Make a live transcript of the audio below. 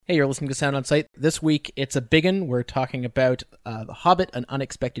Hey, you're listening to Sound On Sight. This week, it's a biggin. We're talking about The Hobbit, An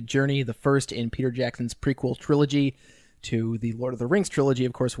Unexpected Journey, the first in Peter Jackson's prequel trilogy to the Lord of the Rings trilogy,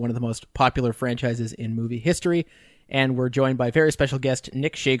 of course, one of the most popular franchises in movie history. And we're joined by very special guest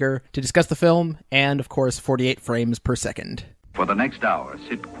Nick Shager to discuss the film and, of course, 48 frames per second. For the next hour,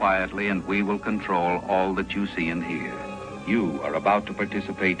 sit quietly and we will control all that you see and hear. You are about to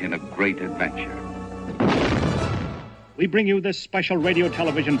participate in a great adventure. We bring you this special radio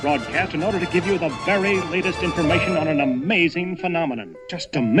television broadcast in order to give you the very latest information on an amazing phenomenon.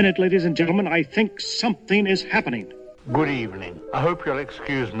 Just a minute, ladies and gentlemen. I think something is happening. Good evening. I hope you'll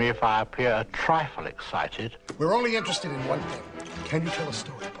excuse me if I appear a trifle excited. We're only interested in one thing. Can you tell a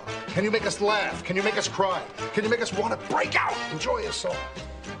story, Bob? Can you make us laugh? Can you make us cry? Can you make us want to break out? Enjoy yourself.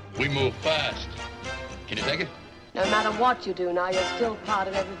 We move fast. Can you take it? No matter what you do now, you're still part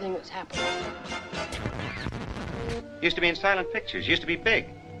of everything that's happening. Used to be in silent pictures, used to be big.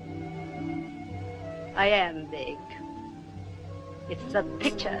 I am big. It's the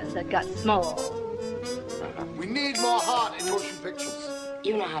pictures that got small. We need more heart in motion pictures.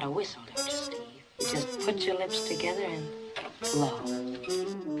 You know how to whistle, don't you, Steve? You just put your lips together and blow.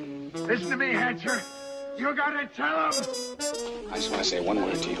 Listen to me, Hatcher. You gotta tell him. I just want to say one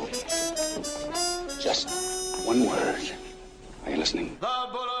word, Tito. Just one word. Are you listening? The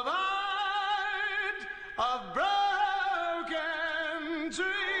Boulevard of Broken Dreams.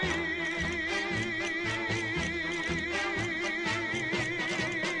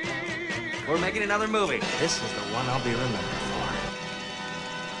 We're making another movie. This is the one I'll be remembered for.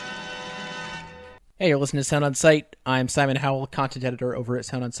 Hey, you're listening to Sound On Sight. I'm Simon Howell, content editor over at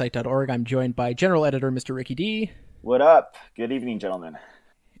soundonsight.org. I'm joined by general editor Mr. Ricky D. What up? Good evening, gentlemen.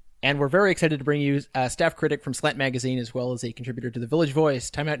 And we're very excited to bring you a staff critic from Slant Magazine, as well as a contributor to The Village Voice,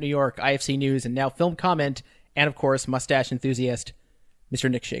 Time Out New York, IFC News, and now Film Comment, and of course, mustache enthusiast, Mr.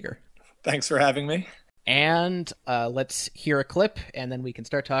 Nick Shager. Thanks for having me. And let's hear a clip, and then we can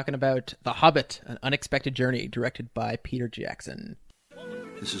start talking about The Hobbit, An Unexpected Journey, directed by Peter Jackson.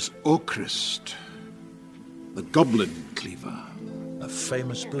 This is Oakrist, the Goblin Cleaver. A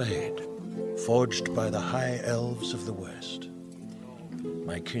famous blade, forged by the high elves of the West.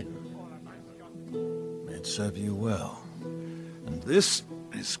 My kin, may it serve you well. And this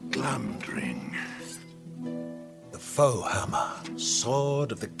is Glamdring, the foe hammer,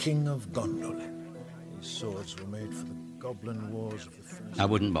 sword of the King of Gondolin. These swords were made for the goblin wars of the first... I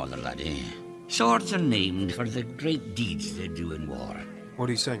wouldn't bother, laddie. Swords are named for the great deeds they do in war. What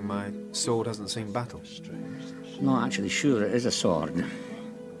are you saying? My sword hasn't seen battle? No, actually, sure, it is a sword.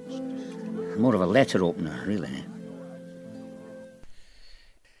 More of a letter opener, really.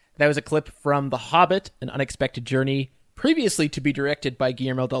 That was a clip from The Hobbit, An Unexpected Journey, previously to be directed by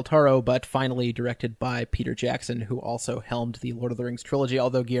Guillermo del Toro, but finally directed by Peter Jackson, who also helmed the Lord of the Rings trilogy,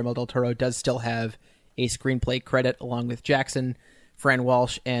 although Guillermo del Toro does still have a screenplay credit along with Jackson, Fran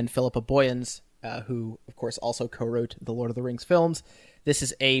Walsh, and Philippa Boyens, who, of course, also co-wrote the Lord of the Rings films. This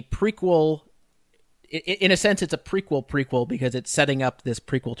is a prequel. In a sense, it's a prequel because it's setting up this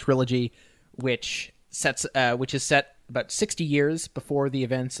prequel trilogy, which is set about 60 years before the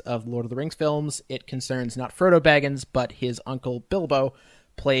events of Lord of the Rings films. It concerns not Frodo Baggins, but his uncle Bilbo,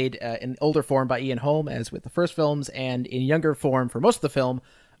 played in older form by Ian Holm, as with the first films, and in younger form for most of the film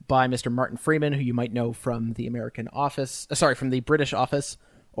by Mr. Martin Freeman, who you might know from the from the British Office,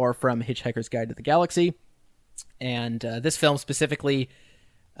 or from Hitchhiker's Guide to the Galaxy. And this film specifically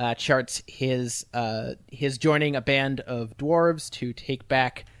charts his joining a band of dwarves to take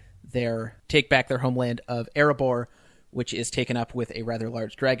back their homeland of Erebor, which is taken up with a rather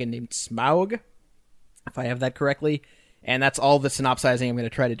large dragon named Smaug, if I have that correctly. And that's all the synopsizing I'm going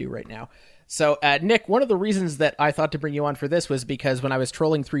to try to do right now. So, Nick, one of the reasons that I thought to bring you on for this was because when I was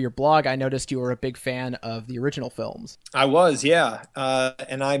trolling through your blog, I noticed you were a big fan of the original films. I was, yeah.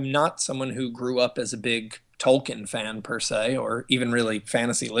 And I'm not someone who grew up as a big Tolkien fan, per se, or even really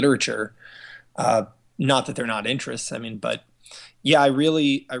fantasy literature. Not that they're not interests, but yeah, I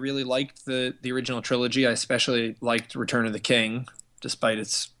really liked the original trilogy. I especially liked Return of the King, despite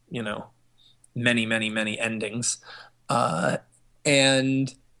its, many, many, many endings.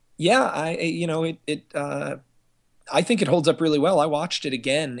 And yeah, I think it holds up really well. I watched it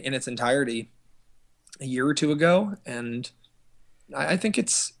again in its entirety a year or two ago, and I think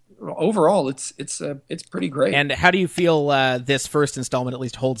overall it's pretty great. And how do you feel this first installment at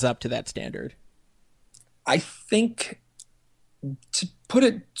least holds up to that standard? I think, to put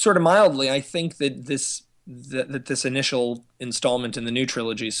it sort of mildly, I think that this initial installment in the new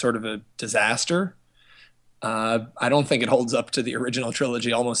trilogy is sort of a disaster. I don't think it holds up to the original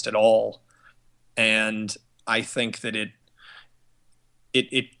trilogy almost at all. And I think that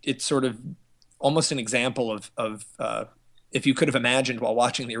it's sort of almost an example of if you could have imagined while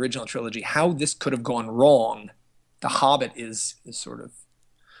watching the original trilogy how this could have gone wrong. The Hobbit is sort of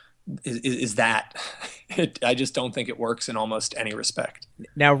that. I just don't think it works in almost any respect.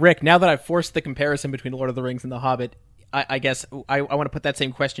 Now, Rick, now that I've forced the comparison between Lord of the Rings and The Hobbit, I guess I want to put that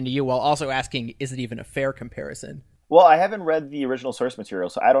same question to you while also asking, is it even a fair comparison? Well, I haven't read the original source material,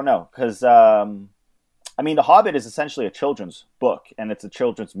 so I don't know. Because, I mean, The Hobbit is essentially a children's book, and it's a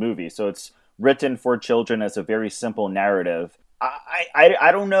children's movie. So it's written for children as a very simple narrative.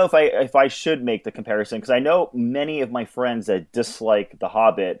 I don't know if I should make the comparison, because I know many of my friends that dislike The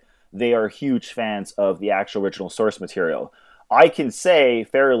Hobbit, they are huge fans of the actual original source material. I can say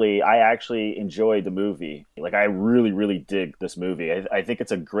fairly, I actually enjoyed the movie. Like, I really, really dig this movie. I think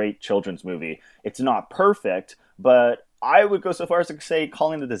it's a great children's movie. It's not perfect, but I would go so far as to say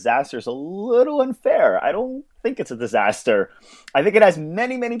calling the disaster is a little unfair. I don't think it's a disaster. I think it has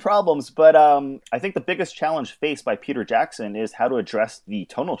many, many problems, but I think the biggest challenge faced by Peter Jackson is how to address the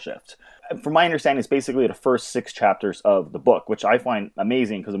tonal shift. From my understanding, it's basically the first 6 chapters of the book, which I find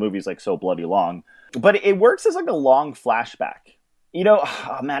amazing because the movie is like so bloody long. But it works as like a long flashback. You know,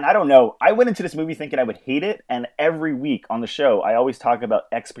 oh man, I don't know. I went into this movie thinking I would hate it, and every week on the show, I always talk about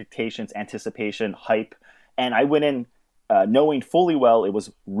expectations, anticipation, hype, and I went in knowing fully well it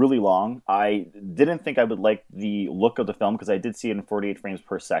was really long. I didn't think I would like the look of the film because I did see it in 48 frames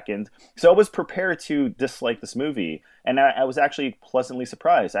per second. So I was prepared to dislike this movie, and I was actually pleasantly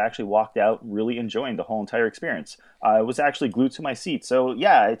surprised. I actually walked out really enjoying the whole entire experience. I was actually glued to my seat. So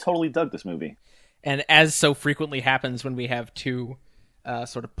yeah, I totally dug this movie. And as so frequently happens when we have two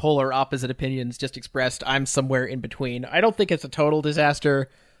sort of polar opposite opinions just expressed, I'm somewhere in between. I don't think it's a total disaster,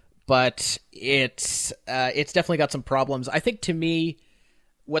 but it's definitely got some problems. I think, to me,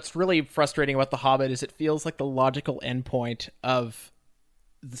 what's really frustrating about The Hobbit is it feels like the logical endpoint of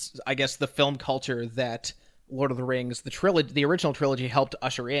this, I guess, the film culture that Lord of the Rings, the original trilogy, helped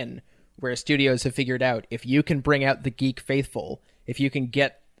usher in, where studios have figured out, if you can bring out the geek faithful, if you can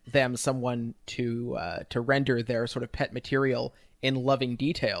get them someone to render their sort of pet material in loving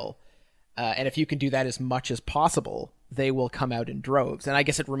detail, and if you can do that as much as possible, they will come out in droves. And I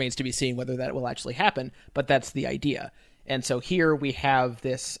guess it remains to be seen whether that will actually happen, but that's the idea. And so here we have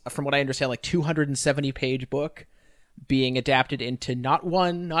this, from what I understand, like 270-page book being adapted into not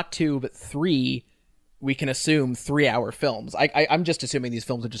 1, not 2, but 3, we can assume 3-hour films. I'm just assuming these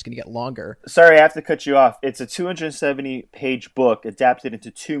films are just going to get longer. Sorry, I have to cut you off. It's a 270-page book adapted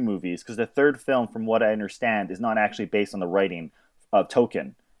into 2 movies, because the third film, from what I understand, is not actually based on the writing of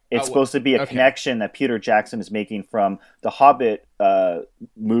Tolkien. It's supposed to be a connection that Peter Jackson is making from the Hobbit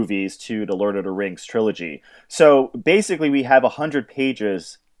movies to the Lord of the Rings trilogy. So basically we have 100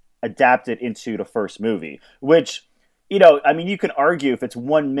 pages adapted into the first movie, which, you know, I mean, you can argue if it's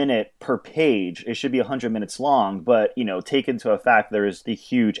 1 minute per page, it should be 100 minutes long, but, you know, take into effect there's the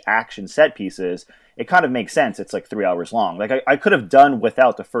huge action set pieces, it kind of makes sense. It's like 3 hours long. Like, I could have done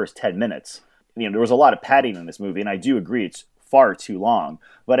without the first 10 minutes. You know, there was a lot of padding in this movie, and I do agree it's far too long,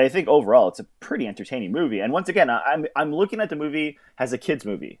 but I think overall it's a pretty entertaining movie. And once again, I'm looking at the movie as a kids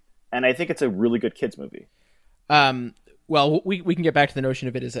movie, and I think it's a really good kids movie. Well, we can get back to the notion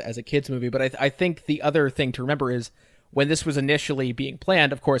of it as a kids movie, but I think the other thing to remember is when this was initially being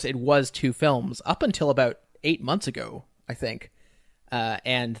planned, of course, it was 2 films up until about 8 months ago, I think,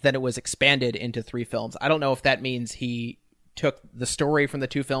 and then it was expanded into 3 films. I don't know if that means he took the story from the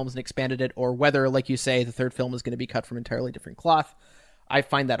 2 films and expanded it, or whether, like you say, the third film is going to be cut from entirely different cloth. I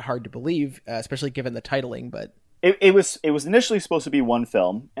find that hard to believe, especially given the titling, but it was initially supposed to be 1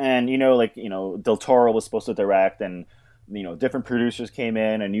 film, and, you know, like, you know, Del Toro was supposed to direct, and, you know, different producers came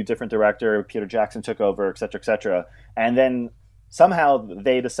in, a new different director, Peter Jackson took over, etc., and then somehow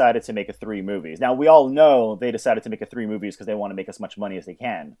they decided to make it 3 movies. Now, we all know they decided to make it 3 movies because they want to make as much money as they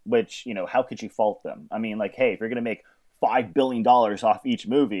can, which, you know, how could you fault them? I mean, like, hey, if you're going to make $5 billion off each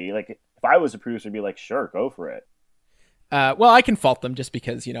movie, like, if I was a producer, I'd be like, sure, go for it. Well, I can fault them just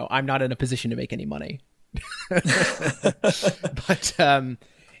because, you know, I'm not in a position to make any money. But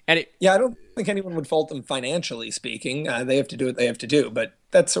I don't think anyone would fault them financially speaking. They have to do what they have to do, but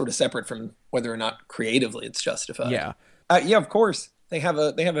that's sort of separate from whether or not creatively it's justified. Yeah. Of course they have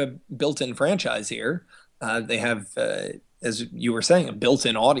a built-in franchise here. They have, as you were saying, a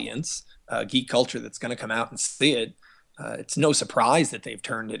built-in audience, geek culture that's going to come out and see it. It's no surprise that they've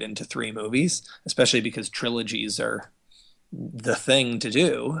turned it into 3 movies, especially because trilogies are the thing to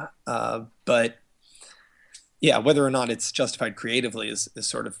do. But yeah, whether or not it's justified creatively is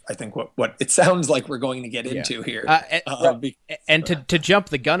sort of, I think, what it sounds like we're going to get into here. And to jump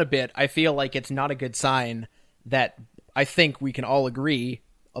the gun a bit, I feel like it's not a good sign that I think we can all agree,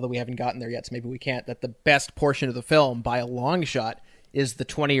 although we haven't gotten there yet, so maybe we can't, that the best portion of the film by a long shot is the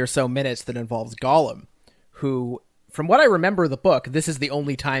 20 or so minutes that involves Gollum, who, from what I remember of the book, this is the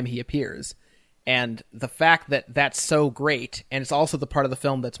only time he appears. And the fact that that's so great, and it's also the part of the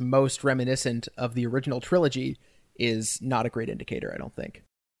film that's most reminiscent of the original trilogy, is not a great indicator, I don't think.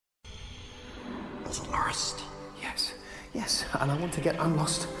 Is it lost? Yes, and I want to get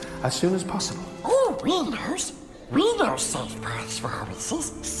unlost as soon as possible. Oh, we know safe paths for hobbies.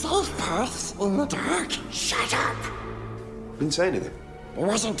 Safe paths in the dark. Shut up! Didn't say anything. I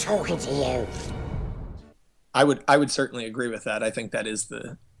wasn't talking to you. I would certainly agree with that. I think that is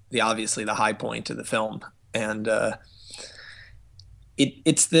the obviously the high point of the film, and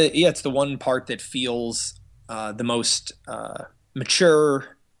it's the one part that feels the most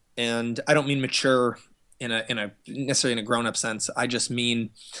mature, and I don't mean mature in a necessarily in a grown-up sense. I just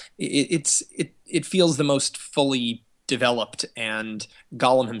mean it feels the most fully developed, and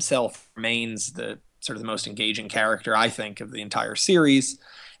Gollum himself remains the sort of the most engaging character, I think, of the entire series,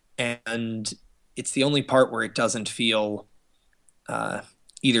 and it's the only part where it doesn't feel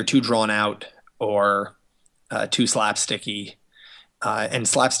either too drawn out or too slapsticky, and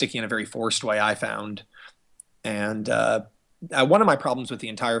slapsticky in a very forced way, I found. And one of my problems with the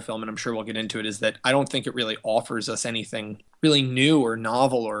entire film, and I'm sure we'll get into it, is that I don't think it really offers us anything really new or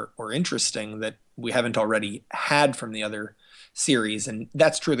novel or interesting that we haven't already had from the other series. And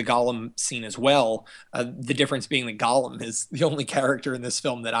that's true of the Gollum scene as well. The difference being that Gollum is the only character in this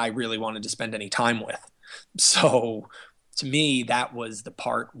film that I really wanted to spend any time with. So to me, that was the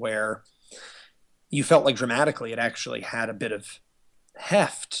part where you felt like dramatically it actually had a bit of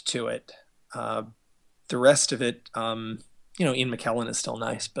heft to it. The rest of it, Ian McKellen is still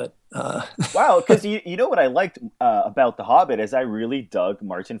nice, but wow, because you know what I liked about The Hobbit is I really dug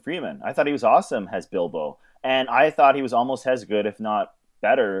Martin Freeman. I thought he was awesome as Bilbo, and I thought he was almost as good, if not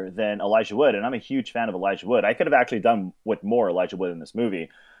better, than Elijah Wood. And I'm a huge fan of Elijah Wood. I could have actually done with more Elijah Wood in this movie,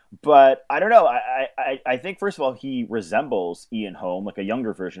 but I don't know. I think first of all he resembles Ian Holm, like a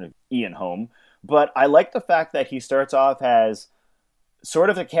younger version of Ian Holm. But I like the fact that he starts off as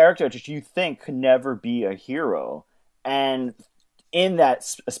sort of a character that you think could never be a hero. And in that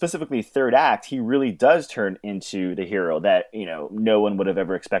specifically third act, he really does turn into the hero that, no one would have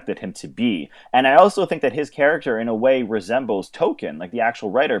ever expected him to be. And I also think that his character in a way resembles Tolkien, like the actual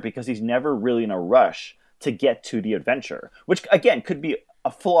writer, because he's never really in a rush to get to the adventure, which again could be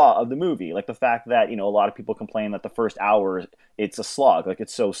a flaw of the movie. Like the fact that, a lot of people complain that the first hour, it's a slog, like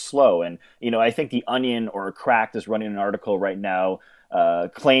it's so slow. And, I think The Onion or Cracked is running an article right now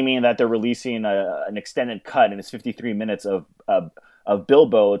claiming that they're releasing an extended cut, and it's 53 minutes of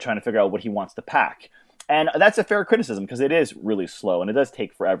Bilbo trying to figure out what he wants to pack. And that's a fair criticism because it is really slow and it does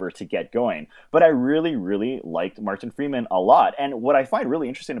take forever to get going. But I really, really liked Martin Freeman a lot. And what I find really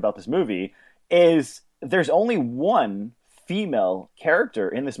interesting about this movie is there's only one female character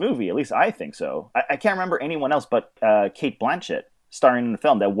in this movie. At least I think so. I can't remember anyone else but Cate Blanchett starring in the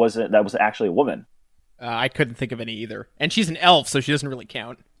film that was actually a woman. I couldn't think of any either. And she's an elf, so she doesn't really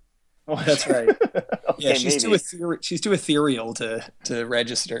count. Oh, that's right. Okay, yeah, she's too ethereal to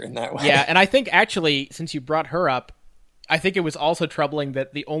register in that way. Yeah, and I think actually, since you brought her up, I think it was also troubling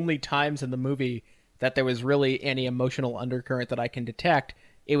that the only times in the movie that there was really any emotional undercurrent that I can detect,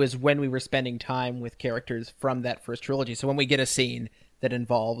 it was when we were spending time with characters from that first trilogy. So when we get a scene that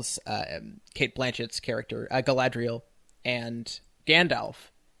involves Cate Blanchett's character, Galadriel, and Gandalf,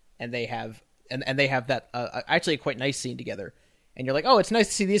 and they have that actually a quite nice scene together, and you're like, oh, it's nice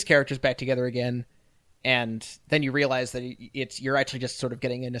to see these characters back together again, and then you realize that you're actually just sort of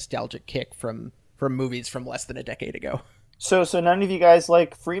getting a nostalgic kick from movies from less than a decade ago. So none of you guys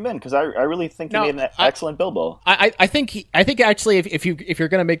like Freeman? Because I really think he made an excellent Bilbo. I think actually if you're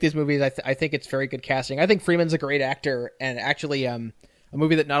going to make these movies, I think it's very good casting. I think Freeman's a great actor, and actually a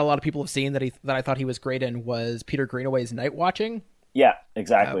movie that not a lot of people have seen that I thought he was great in was Peter Greenaway's Night Watching. Yeah,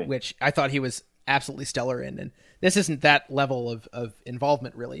 exactly. Which I thought he was absolutely stellar in, and this isn't that level of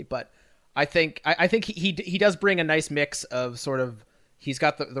involvement really, but I think he does bring a nice mix of sort of, he's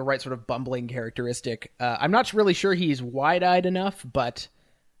got the right sort of bumbling characteristic. I'm not really sure he's wide-eyed enough, but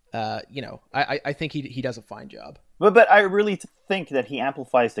I think he does a fine job. But I really think that he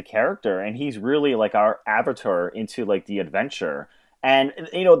amplifies the character, and he's really like our avatar into like the adventure. And,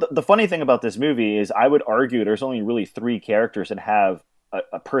 the funny thing about this movie is I would argue there's only really 3 characters that have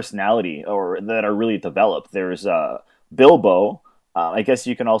a personality or that are really developed. There's Bilbo. I guess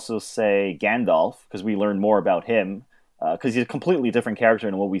you can also say Gandalf, because we learn more about him, because he's a completely different character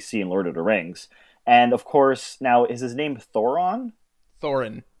than what we see in Lord of the Rings. And, of course, now, is his name Thorin?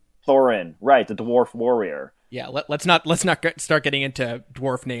 Thorin, right, the dwarf warrior. Yeah, let's not start getting into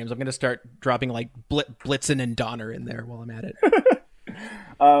dwarf names. I'm going to start dropping like Blitzen and Donner in there while I'm at it.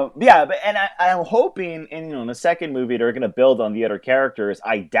 I'm hoping in the second movie they're going to build on the other characters.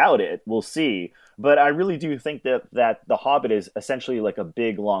 I doubt it. We'll see. But I really do think that The Hobbit is essentially like a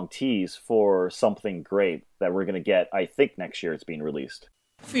big long tease for something great that we're going to get. I think next year it's being released.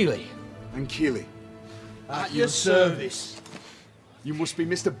 Feely And Keely. at your service. You must be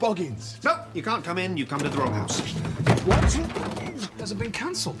Mr. Boggins. No, you can't come in. You come to the wrong house. What? Has it been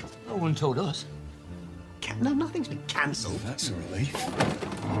cancelled? No one told us. No, nothing's been cancelled. That's a relief.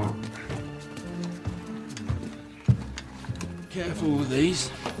 Careful with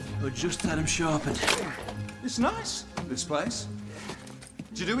these. I just had them sharpened. It's nice, this place.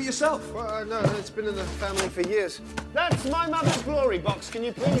 Did you do it yourself? Well, no, it's been in the family for years. That's my mother's glory box. Can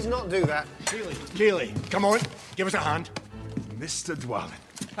you please not do that? Keely, come on. Give us a hand. Mr. Dwalin.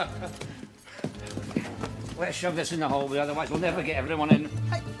 Let's shove this in the hallway, otherwise we'll never get everyone in.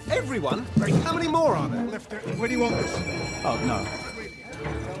 Hey, everyone? How many more are there? Lifter, where do you want this? Oh, no.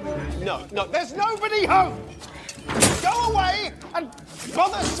 No, there's nobody home! Go away and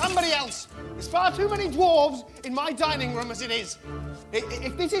bother somebody else! There's far too many dwarves in my dining room as it is.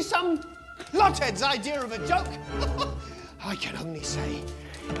 If this is some lothead's idea of a joke, I can only say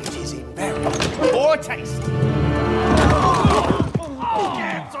it is in very poor taste.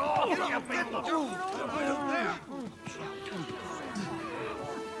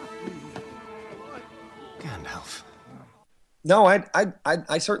 Gandalf. No,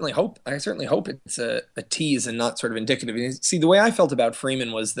 I certainly hope it's a tease and not sort of indicative. See, the way I felt about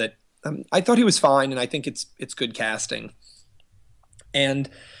Freeman was that I thought he was fine, and I think it's good casting. And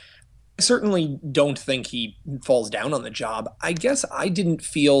I certainly don't think he falls down on the job. I guess I didn't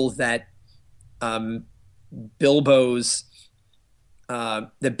feel that Bilbo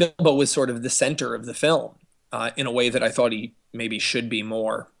was sort of the center of the film in a way that I thought he maybe should be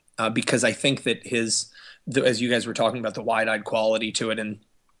more, because I think that as you guys were talking about, the wide-eyed quality to it and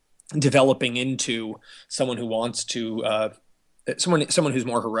developing into someone who wants to someone who's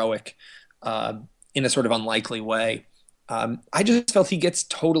more heroic in a sort of unlikely way. I just felt he gets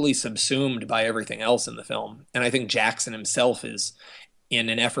totally subsumed by everything else in the film. And I think Jackson himself is, in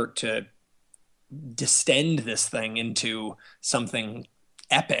an effort to distend this thing into something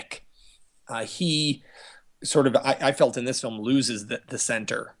epic, he sort of, I felt in this film, loses the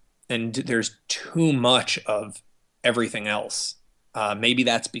center. And there's too much of everything else. Maybe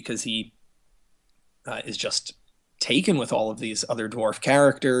that's because he is just taken with all of these other dwarf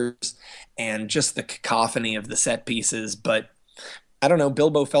characters and just the cacophony of the set pieces. But I don't know,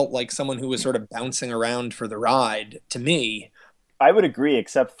 Bilbo felt like someone who was sort of bouncing around for the ride to me. I would agree,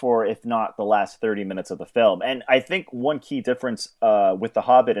 except for, if not, the last 30 minutes of the film. And I think one key difference with The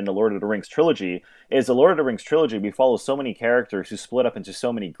Hobbit and the Lord of the Rings trilogy is the Lord of the Rings trilogy, we follow so many characters who split up into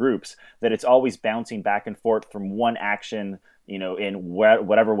so many groups that it's always bouncing back and forth from one action, in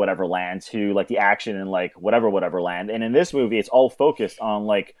whatever land to like the action in like whatever land. And in this movie, it's all focused on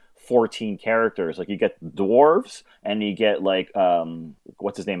like 14 characters. Like you get dwarves and you get like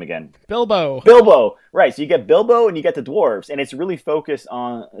what's his name again? Bilbo. Right. So you get Bilbo and you get the dwarves, and it's really focused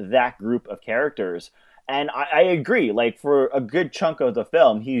on that group of characters. And I agree, like for a good chunk of the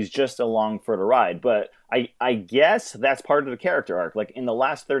film, he's just along for the ride. But I guess that's part of the character arc. Like in the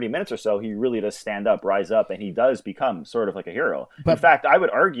last 30 minutes or so, he really does stand up, rise up, and he does become sort of like a hero. In fact, I would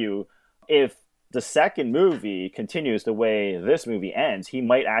argue if the second movie continues the way this movie ends, he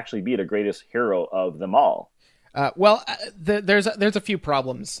might actually be the greatest hero of them all. There's a few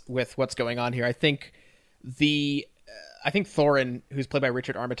problems with what's going on here. I think Thorin, who's played by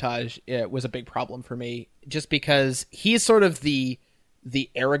Richard Armitage, was a big problem for me, just because he's sort of the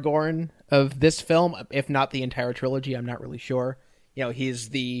Aragorn of this film, if not the entire trilogy. I'm not really sure. He's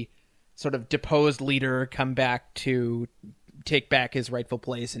the sort of deposed leader, come back to take back his rightful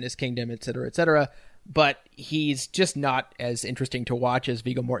place in his kingdom, etc., etc. But he's just not as interesting to watch as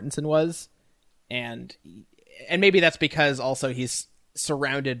Viggo Mortensen was, and maybe that's because also he's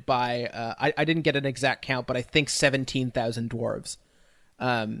surrounded by I didn't get an exact count, but I think 17,000 dwarves,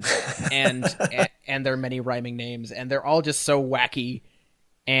 and there are many rhyming names, and they're all just so wacky,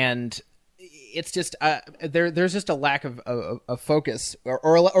 and it's just there's just a lack of focus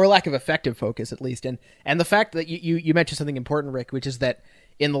or a lack of effective focus, at least. And the fact that you mentioned something important, Rick, which is that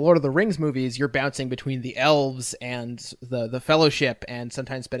in the Lord of the Rings movies, you're bouncing between the elves and the Fellowship, and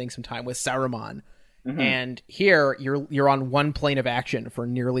sometimes spending some time with Saruman. Mm-hmm. And here you're on one plane of action for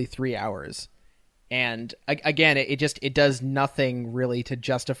nearly 3 hours. And again, it does nothing really to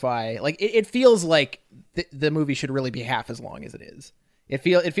justify, like it feels like the movie should really be half as long as it is.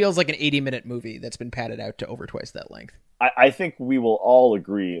 It feels like an 80-minute movie that's been padded out to over twice that length. I think we will all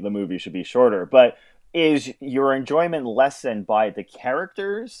agree the movie should be shorter, but is your enjoyment lessened by the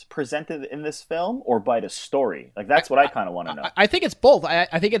characters presented in this film or by the story? Like, that's what I kind of want to know. I think it's both.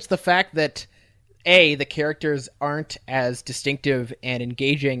 I think it's the fact that, A, the characters aren't as distinctive and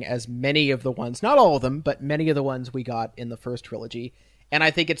engaging as many of the ones, not all of them, but many of the ones we got in the first trilogy. And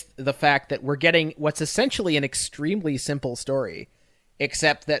I think it's the fact that we're getting what's essentially an extremely simple story,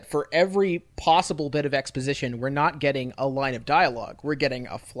 except that for every possible bit of exposition, we're not getting a line of dialogue. We're getting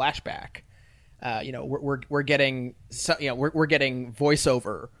a flashback. We're getting we're getting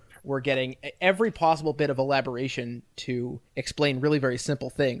voiceover. We're getting every possible bit of elaboration to explain really very simple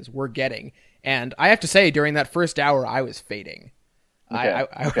things. We're getting, and I have to say, during that first hour, I was fading. Okay.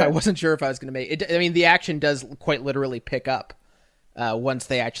 I wasn't sure if I was going to make it. I mean, the action does quite literally pick up once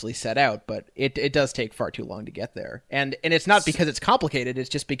they actually set out, but it does take far too long to get there. And it's not because it's complicated. It's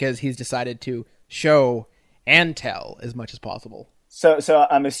just because he's decided to show and tell as much as possible. So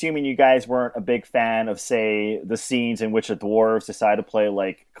I'm assuming you guys weren't a big fan of, say, the scenes in which the dwarves decide to play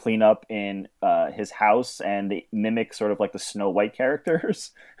like cleanup in his house, and they mimic sort of like the Snow White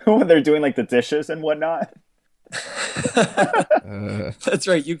characters when they're doing like the dishes and whatnot. That's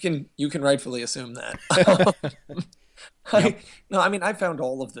right. You can rightfully assume that. I found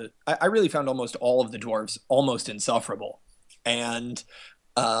I really found almost all of the dwarves almost insufferable, and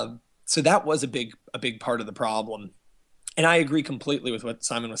so that was a big part of the problem. And I agree completely with what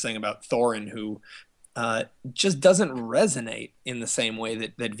Simon was saying about Thorin, who just doesn't resonate in the same way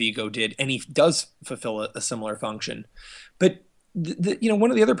that Viggo did, and he does fulfill a similar function. But one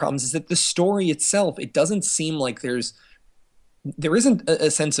of the other problems is that the story itself, it doesn't seem like there isn't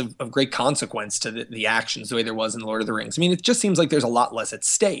a sense of great consequence to the actions the way there was in Lord of the Rings. I mean, it just seems like there's a lot less at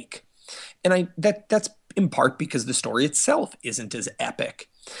stake, and that's in part because the story itself isn't as epic.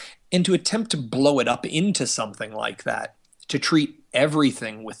 And to attempt to blow it up into something like that, to treat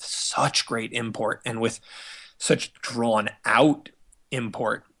everything with such great import and with such drawn out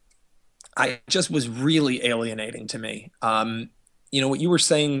import, I just was really alienating to me. What you were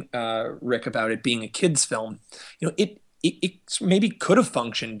saying, Rick, about it being a kid's film, it maybe could have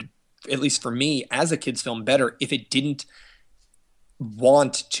functioned, at least for me, as a kid's film better if it didn't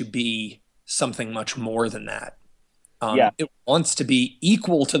want to be something much more than that. It wants to be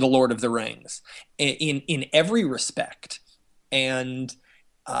equal to the Lord of the Rings in every respect. And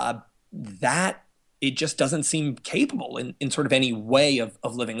that it just doesn't seem capable in sort of any way of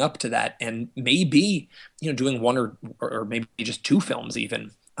living up to that. And maybe, doing one or maybe just two films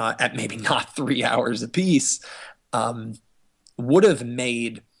even at maybe not 3 hours apiece would have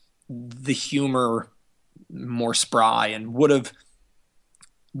made the humor more spry and would have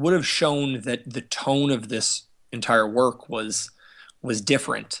shown that the tone of this entire work was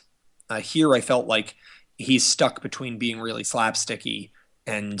different. Here I felt like he's stuck between being really slapsticky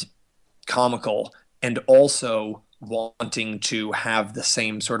and comical and also wanting to have the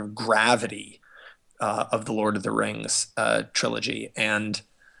same sort of gravity of the Lord of the Rings trilogy. And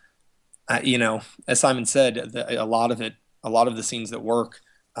as Simon said, a lot of the scenes that work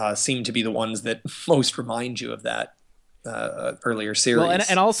seem to be the ones that most remind you of that earlier series. Well,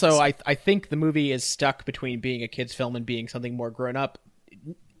 and also I think the movie is stuck between being a kid's film and being something more grown up.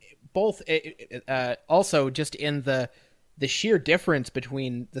 Both also just in the sheer difference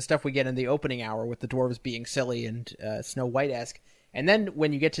between the stuff we get in the opening hour with the dwarves being silly and Snow White-esque, and then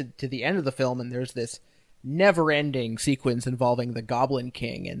when you get to the end of the film and there's this never-ending sequence involving the Goblin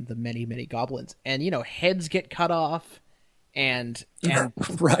King and the many, many goblins, and heads get cut off and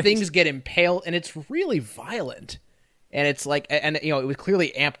right. Things get impaled, and it's really violent. And it's like, and it was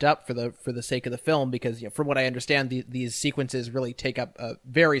clearly amped up for the sake of the film because, from what I understand, these sequences really take up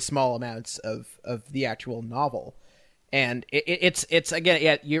very small amounts of the actual novel. And it's again,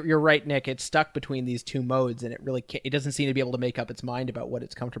 yeah, you're right, Nick. It's stuck between these two modes, and it doesn't seem to be able to make up its mind about what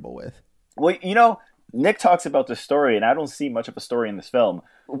it's comfortable with. Well, Nick talks about the story, and I don't see much of a story in this film.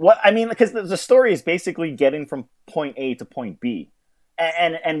 Because the story is basically getting from point A to point B.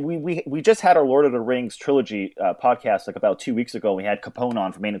 And we just had our Lord of the Rings trilogy podcast like about 2 weeks ago. We had Capone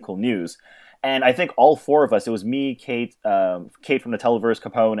on from Ain't It Cool News. And I think all four of us, it was me, Kate from the Televerse,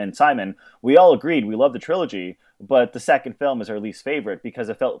 Capone, and Simon, we all agreed we loved the trilogy, but the second film is our least favorite because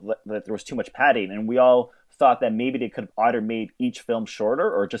it felt that there was too much padding. And we all thought that maybe they could have either made each film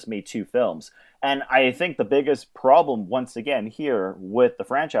shorter or just made two films. And I think the biggest problem, once again, here with the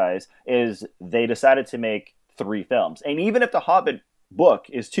franchise is they decided to make 3 films. And even if The Hobbit book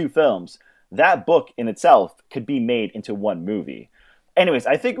is 2 films, that book in itself could be made into one movie. Anyways,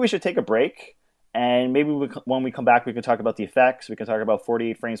 I think we should take a break, And maybe when we come back, we can talk about the effects. We can talk about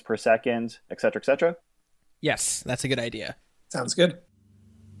 48 frames per second, et cetera, et cetera. Yes, that's a good idea. Sounds good.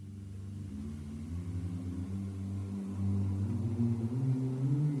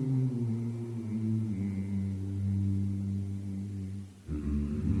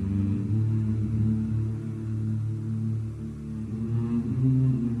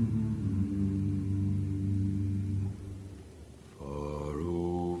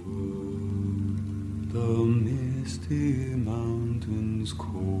 Mountains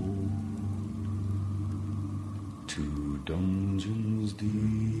cold, to dungeons deep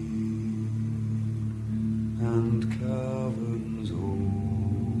and caverns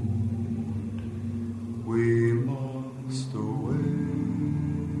old, we must away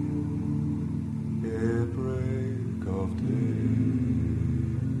ere break of day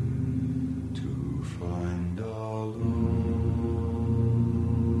to find our long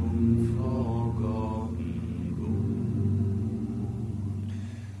forgotten gold.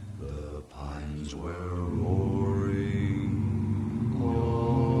 The pines were roaring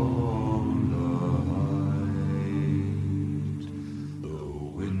on the heights, the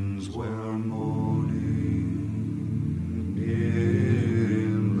winds were moaning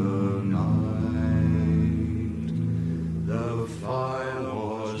in the night. The fire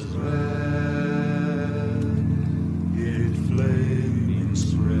was red, it flaming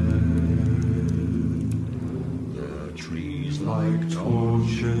spread, the trees like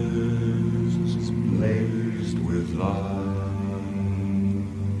torches blazed with light.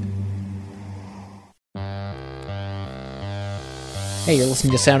 Hey, you're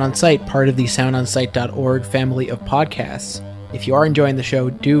listening to Sound On Sight, part of the soundonsight.org family of podcasts. If you are enjoying the show,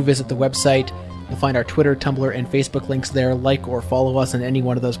 do visit the website. You'll find our Twitter, Tumblr, and Facebook links there. Like or follow us on any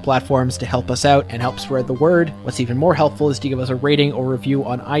one of those platforms to help us out and help spread the word. What's even more helpful is to give us a rating or review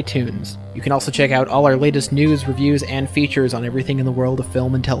on iTunes. You can also check out all our latest news, reviews, and features on everything in the world of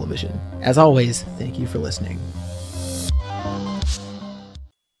film and television. As always, thank you for listening.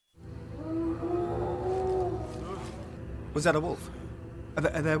 Was that a wolf?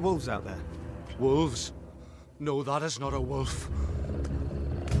 Are there wolves out there? Wolves? No, that is not a wolf.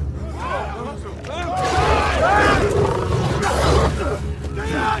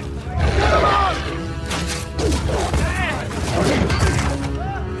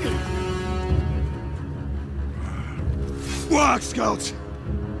 Work, scouts!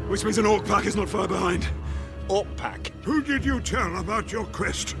 Which means an orc pack is not far behind. Orc pack? Who did you tell about your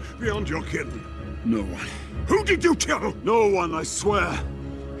quest beyond your kin? No one. Who did you tell? No one, I swear.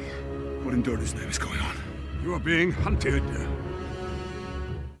 What in Dodo's name is going on? You are being hunted.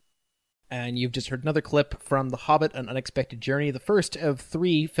 And you've just heard another clip from The Hobbit, An Unexpected Journey, the first of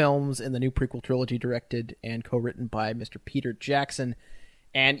 3 films in the new prequel trilogy directed and co-written by Mr. Peter Jackson.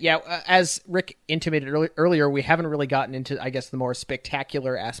 And yeah, as Rick intimated earlier, we haven't really gotten into, I guess, the more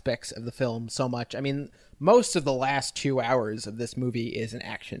spectacular aspects of the film so much. I mean, most of the last 2 hours of this movie is an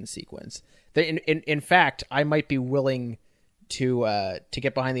action sequence. In fact, I might be willing to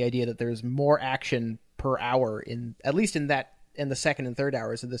get behind the idea that there's more action per hour at least in the second and third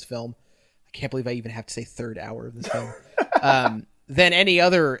hours of this film. I can't believe I even have to say third hour of this film than any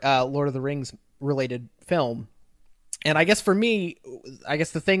other Lord of the Rings related film. And I guess for me, the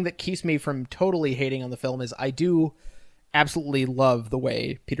thing that keeps me from totally hating on the film is I do absolutely love the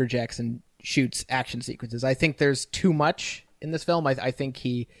way Peter Jackson shoots action sequences. I think there's too much in this film. I think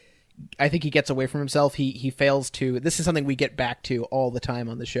he gets away from himself. He fails to. This is something we get back to all the time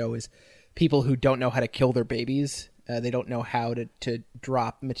on the show: is people who don't know how to kill their babies. They don't know how to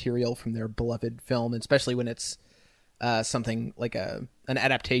drop material from their beloved film, especially when it's something like an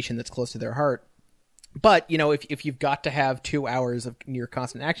adaptation that's close to their heart. But if you've got to have 2 hours of near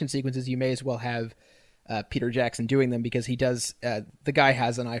constant action sequences, you may as well have Peter Jackson doing them, because he does. The guy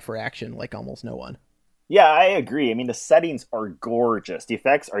has an eye for action like almost no one. Yeah, I agree. I mean, the settings are gorgeous. The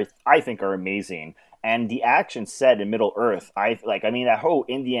effects I think, are amazing. And the action set in Middle Earth, that whole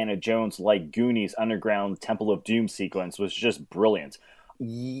Indiana Jones like Goonies underground Temple of Doom sequence was just brilliant.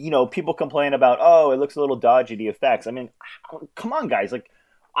 People complain about, it looks a little dodgy, the effects. I mean, come on, guys.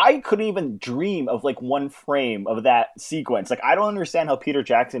 I couldn't even dream of one frame of that sequence. I don't understand how Peter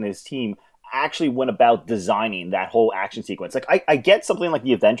Jackson and his team actually went about designing that whole action sequence. I get something like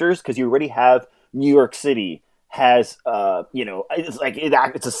the Avengers, because you already have New York City has,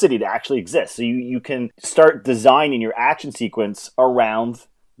 it's a city that actually exists. So you can start designing your action sequence around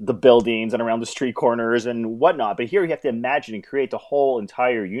the buildings and around the street corners and whatnot. But here you have to imagine and create the whole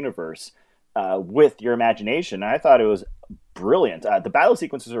entire universe with your imagination. And I thought it was brilliant. The battle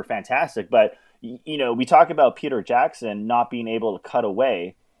sequences were fantastic, but we talk about Peter Jackson not being able to cut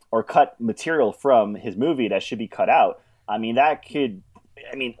away. or cut material from his movie that should be cut out,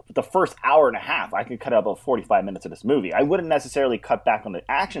 the first hour and a half, I could cut out about 45 minutes of this movie. I wouldn't necessarily cut back on the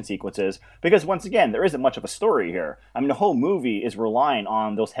action sequences because, once again, there isn't much of a story here. The whole movie is relying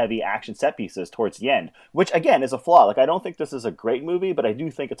on those heavy action set pieces towards the end, which, again, is a flaw. Like, I don't think this is a great movie, but I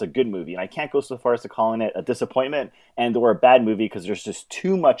do think it's a good movie. And I can't go so far as to calling it a disappointment or a bad movie because there's just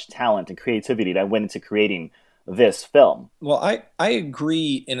too much talent and creativity that went into creating this film. Well, I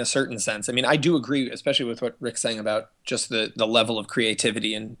agree in a certain sense. I do agree, especially with what Rick's saying about just the level of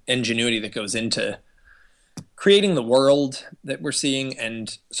creativity and ingenuity that goes into creating the world that we're seeing,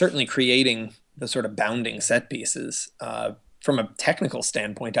 and certainly creating the sort of bounding set pieces. From a technical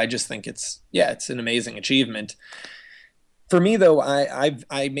standpoint, I just think it's an amazing achievement. For me, though,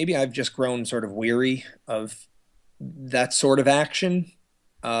 I've just grown sort of weary of that sort of action.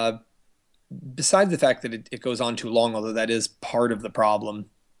 Besides the fact that it goes on too long, although that is part of the problem,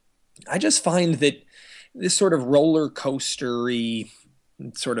 I just find that this sort of roller coastery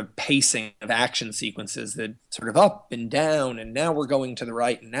sort of pacing of action sequences that sort of up and down, and now we're going to the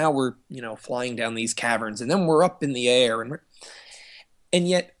right, and now we're, flying down these caverns, and then we're up in the air, and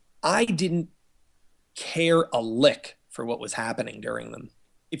yet I didn't care a lick for what was happening during them.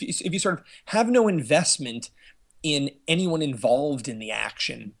 If you sort of have no investment in anyone involved in the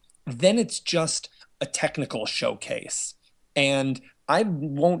action, then it's just a technical showcase. And I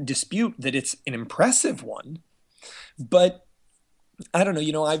won't dispute that it's an impressive one, but I don't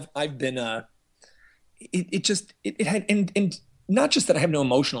know, I've been, it had, and not just that I have no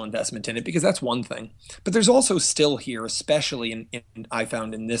emotional investment in it, because that's one thing, but there's also still here, especially in I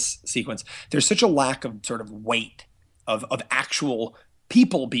found in this sequence, there's such a lack of sort of weight of actual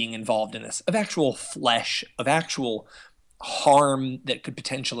people being involved in this, of actual flesh, of actual harm that could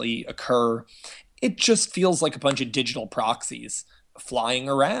potentially occur. It just feels like a bunch of digital proxies flying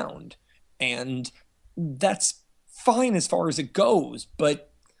around, and that's fine as far as it goes,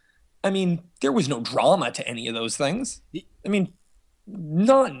 but there was no drama to any of those things.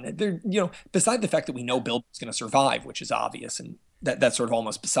 None. There, beside the fact that we know Bilbo's going to survive, which is obvious, and that's sort of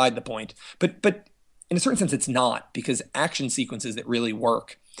almost beside the point, but in a certain sense it's not, because action sequences that really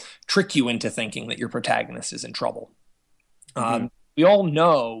work trick you into thinking that your protagonist is in trouble. We all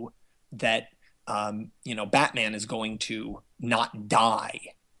know that, Batman is going to not die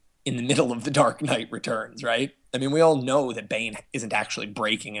in the middle of The Dark Knight Returns, right? We all know that Bane isn't actually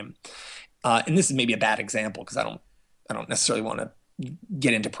breaking him. And this is maybe a bad example because I don't necessarily want to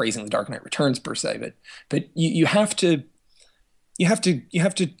get into praising The Dark Knight Returns per se, but you have to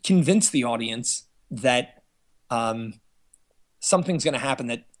convince the audience that something's going to happen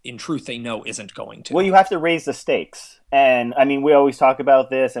that in truth they know isn't going to. Well, you have to raise the stakes. And we always talk about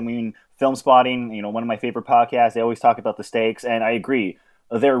this. Film Spotting, one of my favorite podcasts, they always talk about the stakes, and I agree.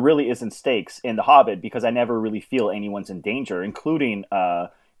 There really isn't stakes in The Hobbit because I never really feel anyone's in danger, including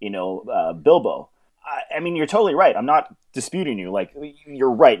Bilbo. You're totally right. I'm not disputing you. Like, you're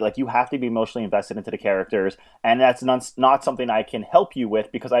right. Like, you have to be emotionally invested into the characters, and that's not something I can help you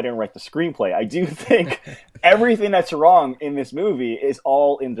with because I didn't write the screenplay. I do think everything that's wrong in this movie is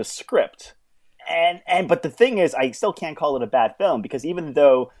all in the script. But the thing is, I still can't call it a bad film because even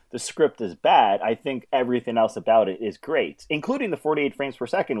though the script is bad, I think everything else about it is great, including the 48 frames per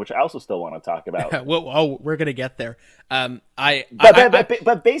second, which I also still want to talk about. Well, we're gonna get there.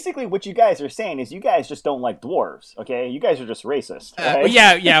 But basically, what you guys are saying is you guys just don't like dwarves. Okay, you guys are just racist.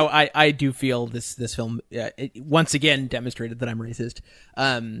 Right? I do feel this film it once again demonstrated that I'm racist.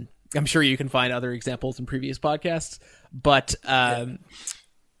 I'm sure you can find other examples in previous podcasts, but.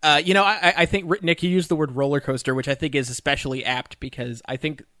 I think, Nick, you used the word roller coaster, which I think is especially apt because I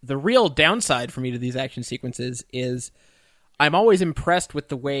think the real downside for me to these action sequences is I'm always impressed with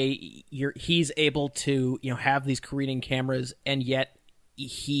the way he's able to, have these careening cameras, and yet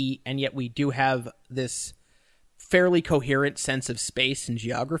we do have this fairly coherent sense of space and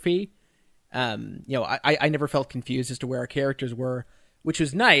geography. I never felt confused as to where our characters were, which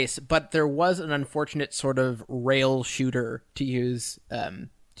was nice, but there was an unfortunate sort of rail shooter, to use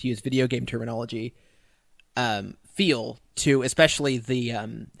video game terminology, feel to especially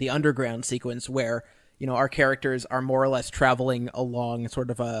the underground sequence where, our characters are more or less traveling along sort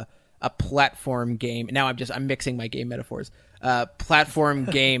of a platform game. Now I'm mixing my game metaphors. Platform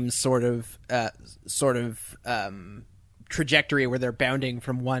game sort of trajectory where they're bounding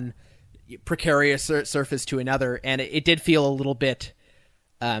from one precarious surface to another, and it did feel a little bit.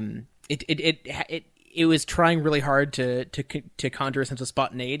 It was trying really hard to conjure a sense of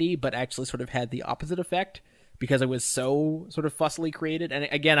spontaneity, but actually sort of had the opposite effect because it was so sort of fussily created. And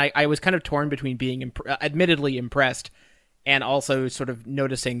again, I was kind of torn between being admittedly impressed and also sort of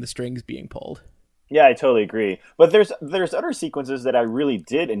noticing the strings being pulled. Yeah, I totally agree. But there's other sequences that I really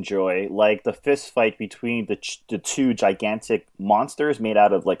did enjoy, like the fist fight between the two gigantic monsters made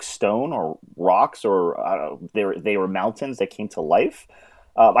out of like stone or rocks, or I don't know, they were mountains that came to life.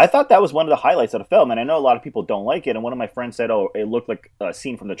 I thought that was one of the highlights of the film, and I know a lot of people don't like it. And one of my friends said, "Oh, it looked like a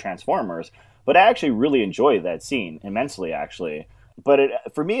scene from the Transformers," but I actually really enjoyed that scene immensely, actually. But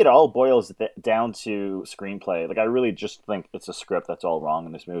for me, it all boils down to screenplay. Like, I really just think it's a script that's all wrong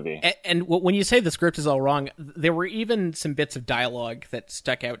in this movie. And when you say the script is all wrong, there were even some bits of dialogue that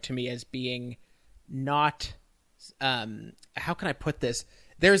stuck out to me as being not. How can I put this?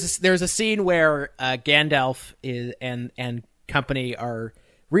 There's a scene where Gandalf and company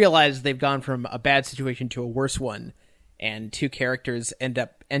realize they've gone from a bad situation to a worse one, and two characters end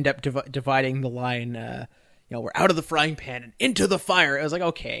up dividing the line. We're out of the frying pan and into the fire. I was like,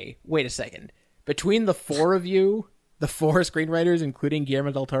 okay, wait a second. Between the four of you, the four screenwriters, including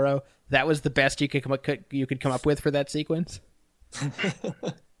Guillermo del Toro, that was the best you could come up with for that sequence?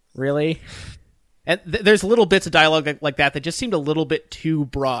 Really? And there's little bits of dialogue like that just seemed a little bit too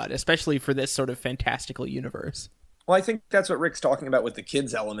broad, especially for this sort of fantastical universe. Well, I think that's what Rick's talking about with the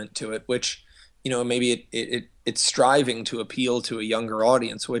kids element to it, which, maybe it's striving to appeal to a younger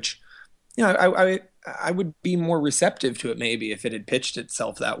audience, which, I would be more receptive to it maybe if it had pitched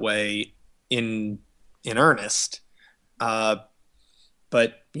itself that way in earnest. But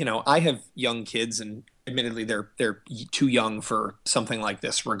I have young kids, and admittedly they're too young for something like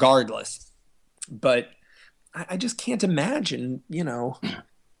this regardless. But I just can't imagine,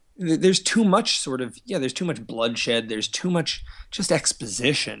 there's too much there's too much bloodshed. There's too much just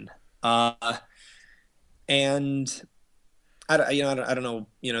exposition. And I don't know,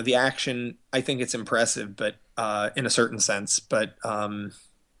 the action, I think it's impressive, but in a certain sense, but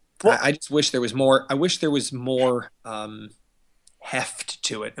I just wish there was more. I wish there was more heft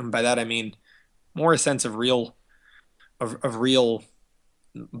to it. And by that, I mean more a sense of real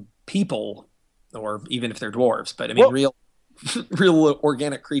people, or even if they're dwarves, but I mean, real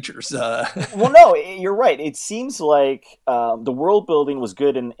organic creatures. Well, no, you're right. It seems like the world building was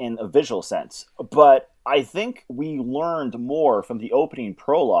good in a visual sense, but I think we learned more from the opening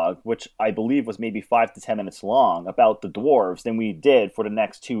prologue, which I believe was maybe 5 to 10 minutes long, about the dwarves than we did for the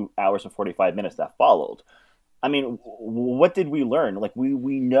next 2 hours and 45 minutes that followed. I mean, what did we learn? Like,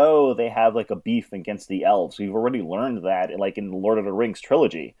 we know they have like a beef against the elves. We've already learned that, like in the Lord of the Rings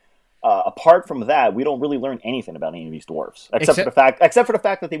trilogy. Apart from that, we don't really learn anything about any of these dwarves, except for the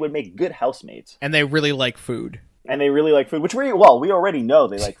fact that they would make good housemates, and they really like food. Which we already know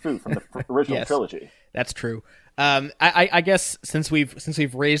they like food from the original trilogy. That's true. I guess since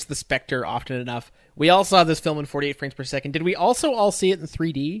we've raised the specter often enough, we all saw this film in 48 frames per second. Did we also all see it in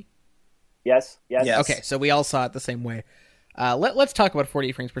 3D? Yes. Okay, so we all saw it the same way. Let's talk about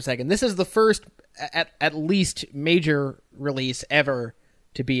 48 frames per second. This is the first, at least, major release ever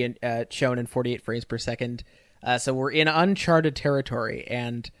to be shown in 48 frames per second. So we're in uncharted territory,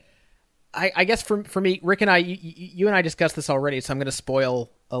 and I guess for me, Rick and I, you and I discussed this already, so I'm going to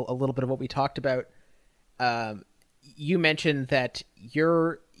spoil a little bit of what we talked about. You mentioned that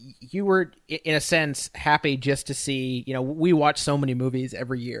you were, in a sense, happy just to see, we watch so many movies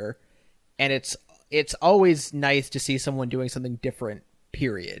every year, and it's always nice to see someone doing something different,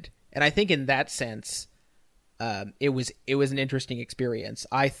 period. And I think in that sense, it was an interesting experience.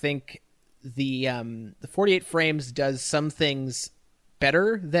 I think the 48 frames does some things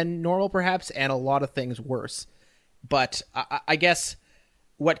better than normal, perhaps, and a lot of things worse. But I guess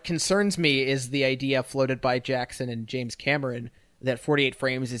what concerns me is the idea floated by Jackson and James Cameron that 48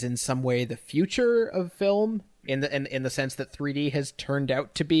 frames is in some way the future of film, in the sense that 3D has turned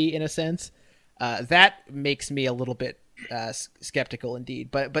out to be, in a sense. That makes me a little bit skeptical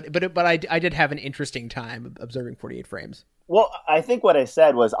indeed, but I did have an interesting time observing 48 frames. Well, I think what I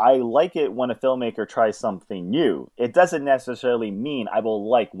said was I like it when a filmmaker tries something new. It doesn't necessarily mean I will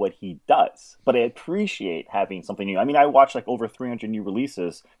like what he does, but I appreciate having something new. I mean, I watched like over 300 new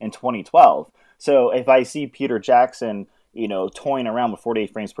releases in 2012. So if I see Peter Jackson, toying around with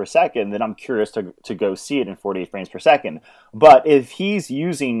 48 frames per second, then I'm curious to go see it in 48 frames per second. But if he's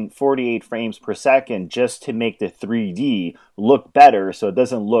using 48 frames per second just to make the 3D look better so it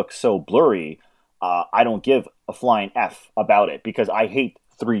doesn't look so blurry, I don't give a flying F about it, because I hate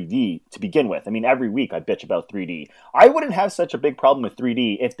 3D to begin with. I mean, every week I bitch about 3D. I wouldn't have such a big problem with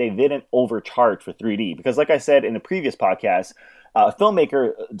 3D if they didn't overcharge for 3D, because like I said in the previous podcast, a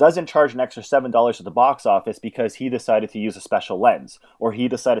filmmaker doesn't charge an extra $7 at the box office because he decided to use a special lens, or he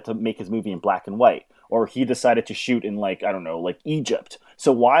decided to make his movie in black and white, or he decided to shoot in like Egypt.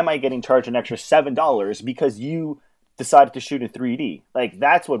 So why am I getting charged an extra $7 because you decided to shoot in 3D. Like,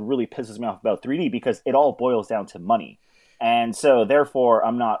 that's what really pisses me off about 3D, because it all boils down to money. And so, therefore,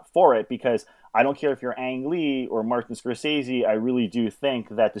 I'm not for it, because I don't care if you're Ang Lee or Martin Scorsese. I really do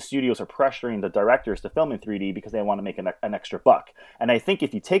think that the studios are pressuring the directors to film in 3D because they want to make an extra buck. And I think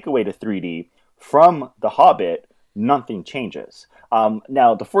if you take away the 3D from The Hobbit, nothing changes.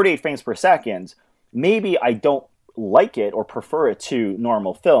 Now, the 48 frames per second, maybe I don't like it or prefer it to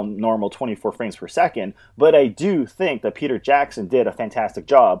normal film, normal 24 frames per second, but I do think that Peter Jackson did a fantastic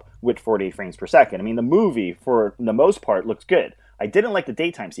job with 48 frames per second. I mean, the movie, for the most part, looks good. I didn't like the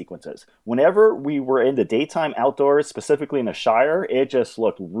daytime sequences. Whenever we were in the daytime outdoors, specifically in the Shire, it just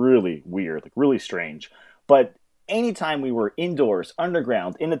looked really weird, like really strange. But anytime we were indoors,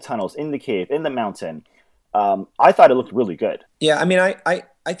 underground, in the tunnels, in the cave, in the mountain, I thought it looked really good. Yeah, I mean,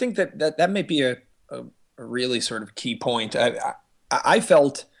 I think that may be a really sort of key point. I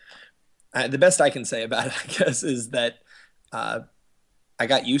felt the best I can say about it, I guess, is that I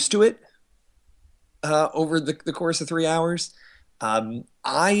got used to it over the course of 3 hours.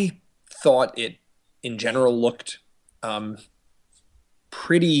 I thought it, in general, looked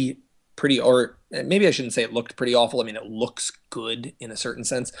pretty, or maybe I shouldn't say it looked pretty awful. I mean, it looks good in a certain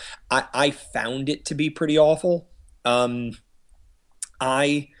sense. I found it to be pretty awful. I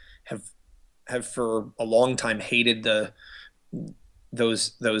have for a long time hated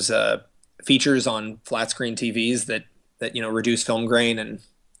those features on flat screen TVs that reduce film grain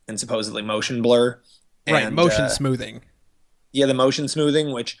and supposedly motion blur. Right, motion smoothing. Yeah, the motion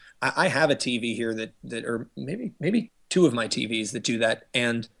smoothing, which I have a TV here that or maybe two of my TVs that do that,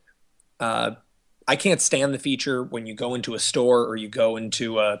 and I can't stand the feature when you go into a store or you go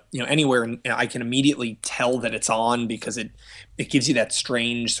into anywhere, and I can immediately tell that it's on because it gives you that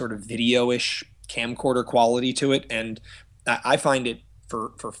strange sort of video-ish camcorder quality to it, and I find it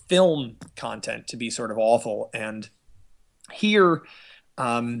for film content to be sort of awful. And here,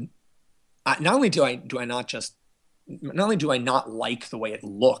 not only do I not like the way it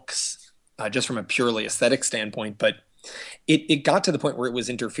looks, just from a purely aesthetic standpoint, but it got to the point where it was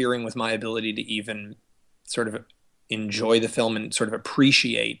interfering with my ability to even sort of enjoy the film and sort of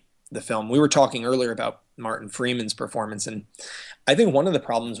appreciate the film. We were talking earlier about Martin Freeman's performance, and I think one of the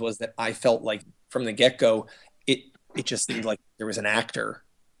problems was that I felt like from the get-go, it just seemed like there was an actor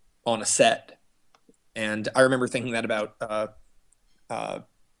on a set. And I remember thinking that about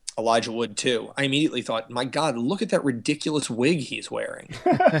Elijah Wood too. I immediately thought, my God, look at that ridiculous wig he's wearing.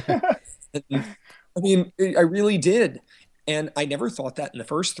 I mean, I really did. And I never thought that in the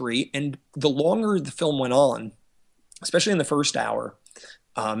first three. And the longer the film went on, especially in the first hour,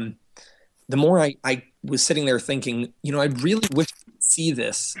 the more I was sitting there thinking, I really wish to see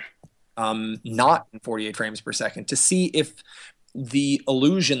this not in 48 frames per second, to see if the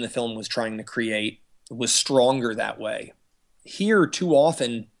illusion the film was trying to create was stronger that way. Here, too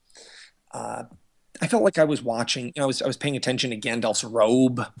often, I felt like I was watching, I was paying attention to Gandalf's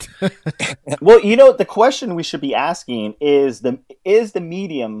robe. Well, the question we should be asking is the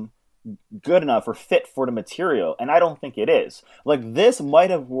medium good enough or fit for the material? And I don't think it is. Like, this might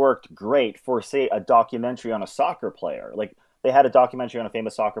have worked great for, say, a documentary on a soccer player. Like, they had a documentary on a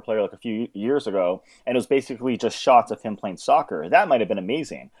famous soccer player like a few years ago, and it was basically just shots of him playing soccer. That might have been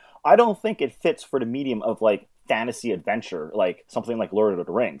amazing. I don't think it fits for the medium of, like, fantasy adventure, like something like Lord of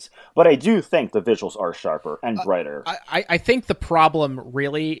the Rings. But I do think the visuals are sharper and brighter. I think the problem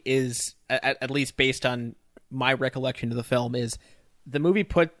really is, at least based on my recollection of the film, is the movie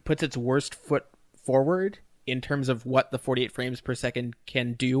puts its worst foot forward in terms of what the 48 frames per second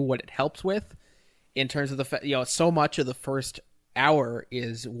can do, what it helps with, in terms of the so much of the first hour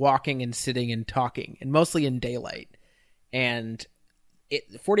is walking and sitting and talking, and mostly in daylight. And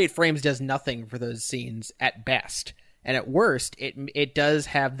 48 frames does nothing for those scenes at best, and at worst, it does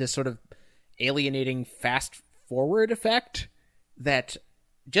have this sort of alienating fast forward effect that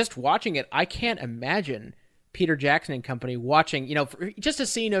just watching it, I can't imagine Peter Jackson and company watching, just a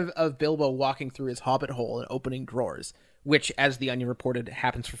scene of Bilbo walking through his hobbit hole and opening drawers, which, as The Onion reported,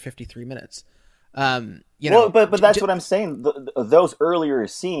 happens for 53 minutes. But that's what I'm saying. Those earlier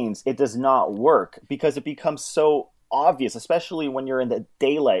scenes, it does not work because it becomes so obvious, especially when you're in the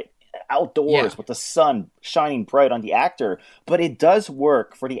daylight outdoors with the sun shining bright on the actor. But it does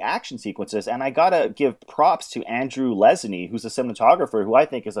work for the action sequences, and I gotta give props to Andrew Lesney, who's a cinematographer who I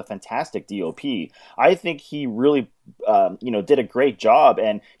think is a fantastic DOP. I think he really did a great job,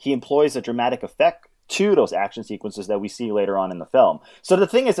 and he employs a dramatic effect to those action sequences that we see later on in the film. So the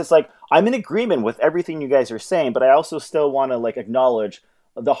thing is, it's like, I'm in agreement with everything you guys are saying, but I also still want to acknowledge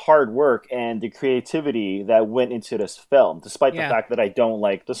the hard work and the creativity that went into this film, despite the fact that I don't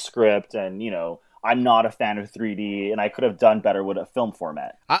like the script and, I'm not a fan of 3D, and I could have done better with a film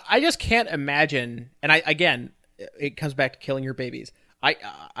format. I just can't imagine, and again, it comes back to killing your babies.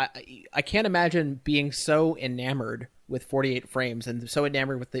 I can't imagine being so enamored with 48 frames and so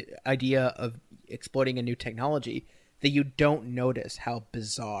enamored with the idea of exploiting a new technology that you don't notice how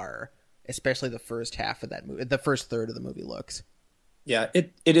bizarre, especially the first half of that movie, the first third of the movie looks. Yeah,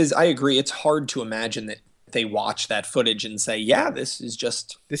 it is. I agree. It's hard to imagine that they watch that footage and say, "Yeah, this is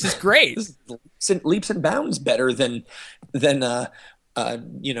great. This is leaps and bounds better than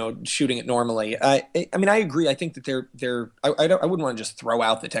shooting it normally." I mean, I agree. I think that I wouldn't want to just throw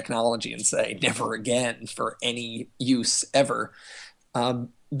out the technology and say never again for any use ever.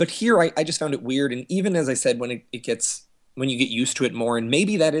 But here, I just found it weird. And even as I said, when you get used to it more, and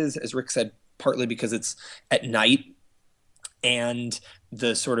maybe that is, as Rick said, partly because it's at night and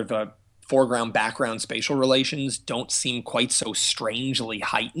the sort of foreground background spatial relations don't seem quite so strangely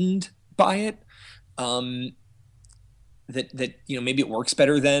heightened by it. That maybe it works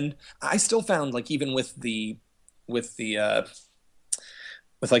better then. I still found, like, even with the whatever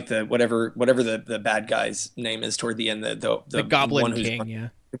the bad guy's name is toward the end, the Goblin one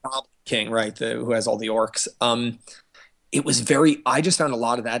King, the Goblin King, right? Who has all the orcs. It was I just found a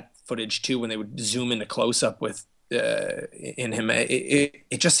lot of that footage too when they would zoom into close up with in him.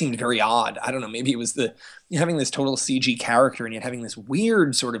 It just seemed very odd. I don't know. Maybe it was having this total CG character and yet having this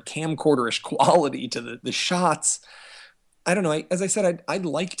weird sort of camcorder-ish quality to the shots. I don't know. As I said, I'd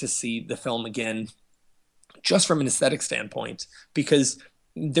like to see the film again, just from an aesthetic standpoint, because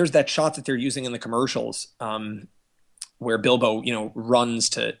there's that shot that they're using in the commercials, where Bilbo, runs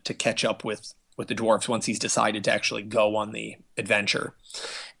to catch up with the dwarves once he's decided to actually go on the adventure.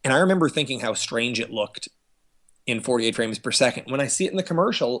 And I remember thinking how strange it looked in 48 frames per second. When I see it in the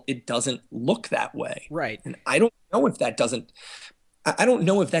commercial, it doesn't look that way. Right. And I don't know if that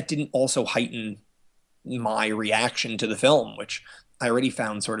didn't also heighten my reaction to the film, which I already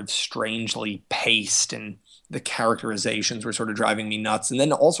found sort of strangely paced, and the characterizations were sort of driving me nuts. And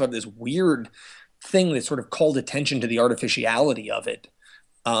then also have this weird thing that sort of called attention to the artificiality of it.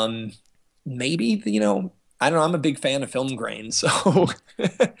 Maybe, I don't know, I'm a big fan of film grain, so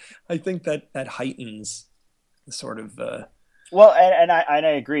I think that heightens the sort of... Well, and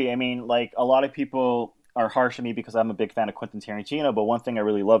I agree. I mean, like, a lot of people are harsh on me because I'm a big fan of Quentin Tarantino, but one thing I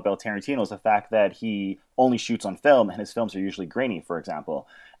really love about Tarantino is the fact that he only shoots on film, and his films are usually grainy, for example.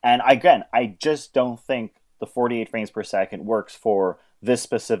 And again, I just don't think the 48 frames per second works for this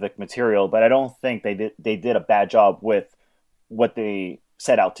specific material, but I don't think they did a bad job with what they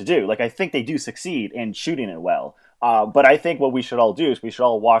set out to do. Like, I think they do succeed in shooting it well. But I think what we should all do is we should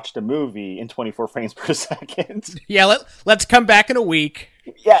all watch the movie in 24 frames per second. Yeah, let's come back in a week.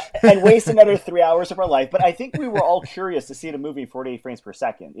 Yeah, and waste another 3 hours of our life. But I think we were all curious to see the movie in 48 frames per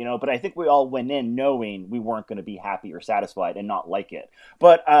second, but I think we all went in knowing we weren't going to be happy or satisfied and not like it.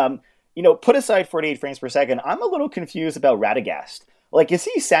 But, put aside 48 frames per second, I'm a little confused about Radagast. Like, is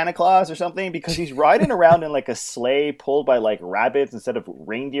he Santa Claus or something? Because he's riding around in, like, a sleigh pulled by, like, rabbits instead of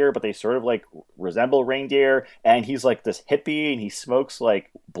reindeer, but they sort of, like, resemble reindeer. And he's, like, this hippie, and he smokes,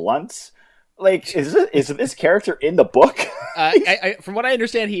 like, blunts. Like, is this character in the book? From what I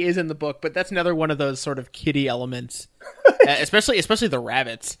understand, he is in the book, but that's another one of those sort of kiddie elements, especially the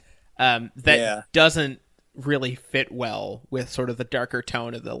rabbits, that doesn't really fit well with sort of the darker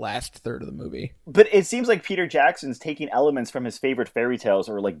tone of the last third of the movie. But it seems like Peter Jackson's taking elements from his favorite fairy tales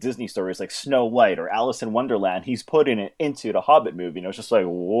or like Disney stories like Snow White or Alice in Wonderland. He's putting it into the Hobbit movie. It's just like,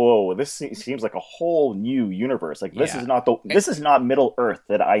 whoa, this seems like a whole new universe. Like, this is not Middle Earth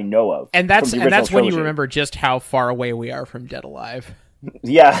that I know of. And that's when you remember just how far away we are from Dead Alive.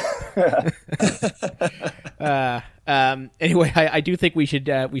 Yeah. Anyway, I do think we should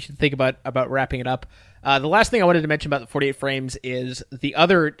think about wrapping it up. The last thing I wanted to mention about the 48 frames is the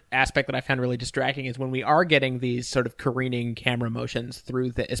other aspect that I found really distracting is when we are getting these sort of careening camera motions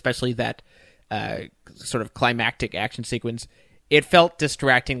through especially that sort of climactic action sequence. It felt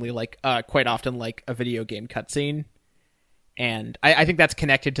distractingly like quite often like a video game cutscene. And I think that's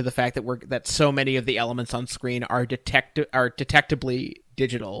connected to the fact that so many of the elements on screen are detectably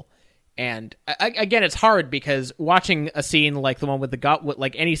digital. And again, it's hard because watching a scene like the one with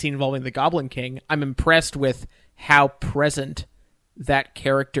like any scene involving the Goblin King, I'm impressed with how present that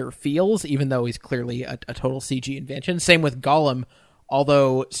character feels, even though he's clearly a total CG invention. Same with Gollum,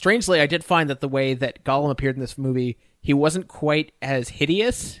 although strangely, I did find that the way that Gollum appeared in this movie, he wasn't quite as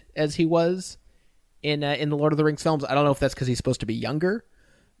hideous as he was in the Lord of the Rings films. I don't know if that's because he's supposed to be younger,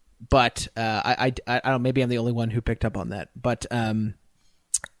 but I don't know. Maybe I'm the only one who picked up on that, but.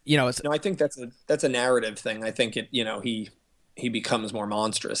 No, I think that's a narrative thing. I think he becomes more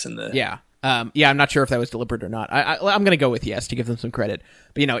monstrous in the Yeah, I'm not sure if that was deliberate or not. I'm going to go with yes to give them some credit.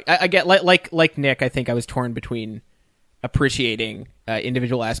 But, I get like Nick, I think I was torn between appreciating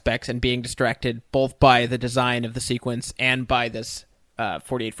individual aspects and being distracted both by the design of the sequence and by this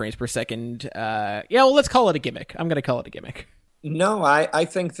 48 frames per second. Let's call it a gimmick. I'm going to call it a gimmick. No, I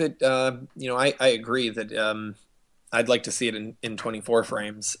think that, I agree that I'd like to see it in 24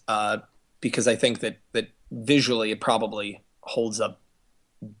 frames because I think that visually it probably holds up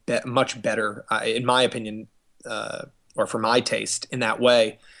much better, in my opinion, or for my taste in that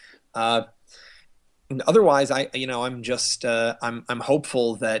way. And otherwise, I'm just I'm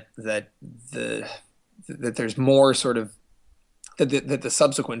hopeful that there's more sort of that the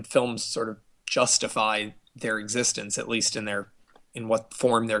subsequent films sort of justify their existence, at least in what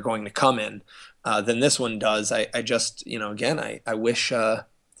form they're going to come in, than this one does. I just, again, I wish that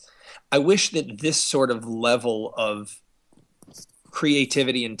this sort of level of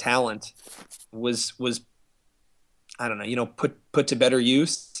creativity and talent was I don't know, put to better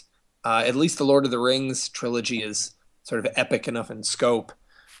use. At least the Lord of the Rings trilogy is sort of epic enough in scope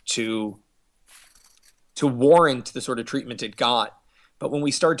to warrant the sort of treatment it got. But when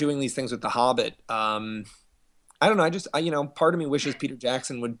we start doing these things with The Hobbit, I don't know. Part of me wishes Peter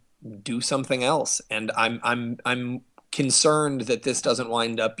Jackson would do something else, and I'm concerned that this doesn't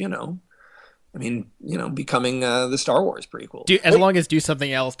wind up, becoming the Star Wars prequel. As long as Do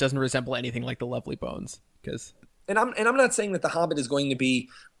Something Else doesn't resemble anything like The Lovely Bones, because. And I'm not saying that The Hobbit is going to be,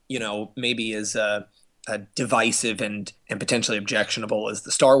 maybe as divisive and potentially objectionable as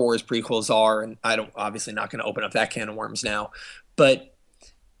the Star Wars prequels are, and obviously not going to open up that can of worms now, but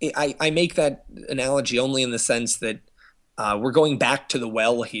I make that analogy only in the sense that we're going back to the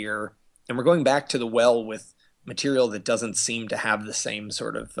well here, and we're going back to the well with material that doesn't seem to have the same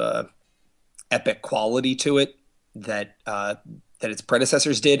sort of epic quality to it that its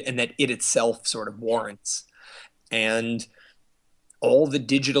predecessors did, and that it itself sort of warrants. And all the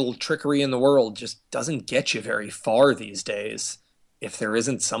digital trickery in the world just doesn't get you very far these days if there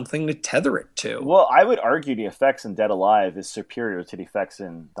isn't something to tether it to. Well, I would argue the effects in Dead Alive is superior to the effects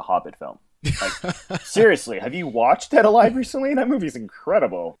in the Hobbit film. Like, seriously, have you watched Dead Alive recently? That movie's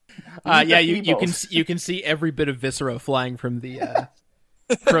incredible. You can see every bit of viscera flying from the.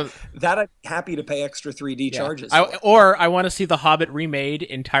 That I'd be happy to pay extra 3D charges. I want to see The Hobbit remade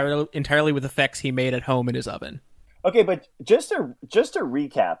entirely with effects he made at home in his oven. Okay, but just to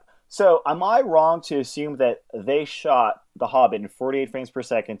recap, so am I wrong to assume that they shot The Hobbit in 48 frames per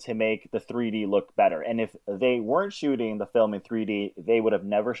second to make the 3D look better? And if they weren't shooting the film in 3D, they would have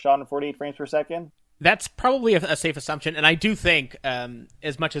never shot in 48 frames per second? That's probably a safe assumption, and I do think,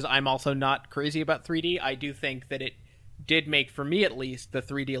 as much as I'm also not crazy about 3D, I do think that it did make, for me at least, the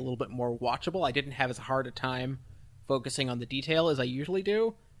 3D a little bit more watchable. I didn't have as hard a time focusing on the detail as I usually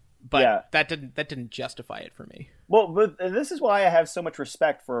do. But that didn't justify it for me. Well, but this is why I have so much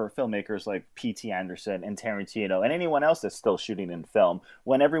respect for filmmakers like P.T. Anderson and Tarantino and anyone else that's still shooting in film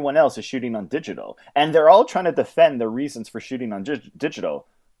when everyone else is shooting on digital. And they're all trying to defend their reasons for shooting on digital.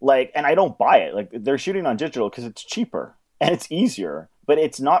 And I don't buy it. Like, they're shooting on digital because it's cheaper and it's easier, but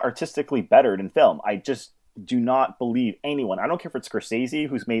it's not artistically better than film. I just do not believe anyone. I don't care if it's Scorsese,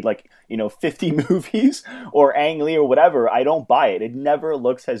 who's made 50 movies, or Ang Lee or whatever. I don't buy it. It never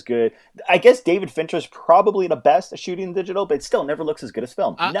looks as good. I guess David Fincher's probably the best at shooting digital, but it still never looks as good as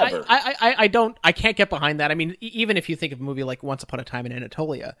film. Never. I can't get behind that. I mean, even if you think of a movie like Once Upon a Time in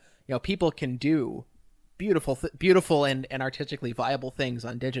Anatolia, people can do beautiful and artistically viable things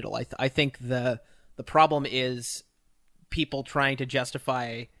on digital. I think the problem is people trying to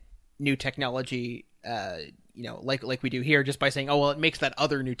justify new technology like we do here, just by saying, oh, well, it makes that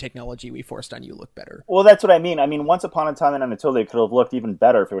other new technology we forced on you look better. Well, that's what I mean. I mean, Once Upon a Time in Anatolia could have looked even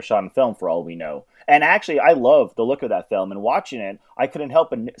better if it was shot in film, for all we know. And actually, I love the look of that film, and watching it, I couldn't help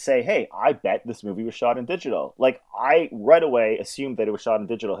but say, hey, I bet this movie was shot in digital. I right away assumed that it was shot in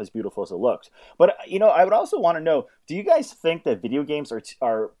digital, as beautiful as it looked. But, I would also want to know, do you guys think that video games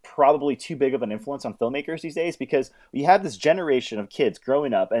are probably too big of an influence on filmmakers these days? Because we have this generation of kids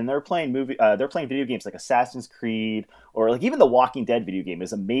growing up, and they're playing video games like Assassin's Creed, or even the Walking Dead video game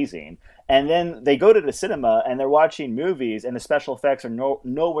is amazing. And then they go to the cinema and they're watching movies, and the special effects are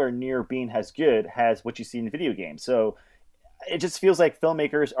nowhere near being as good as what you see in video games. So it just feels like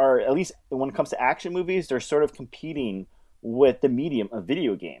filmmakers are, at least when it comes to action movies, they're sort of competing with the medium of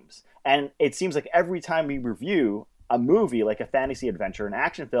video games. And it seems like every time we review a movie like a fantasy adventure, an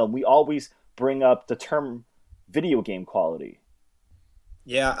action film, we always bring up the term video game quality.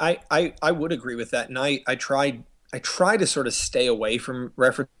 Yeah, I would agree with that. And I try to sort of stay away from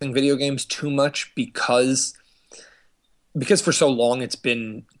referencing video games too much, because because for so long it's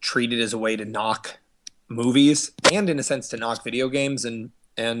been treated as a way to knock movies and in a sense to knock video games. And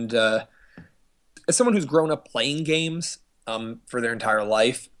as someone who's grown up playing games for their entire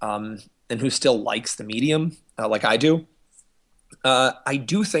life and who still likes the medium like I do, I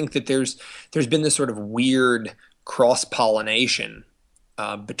do think that there's been this sort of weird cross-pollination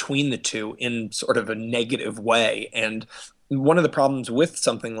between the two in sort of a negative way. And one of the problems with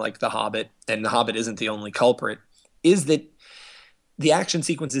something like The Hobbit, and The Hobbit isn't the only culprit, is that the action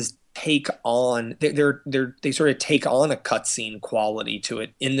sequences take on they sort of take on a cutscene quality to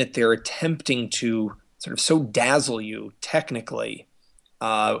it, in that they're attempting to sort of so dazzle you technically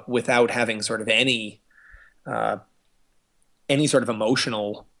without having sort of any sort of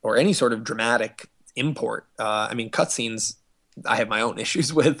emotional or any sort of dramatic import. I mean, cutscenes I have my own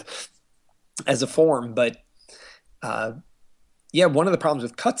issues with as a form, but yeah, one of the problems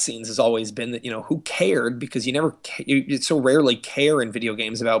with cutscenes has always been that, who cared? Because you so rarely care in video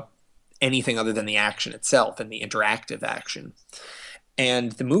games about anything other than the action itself and the interactive action.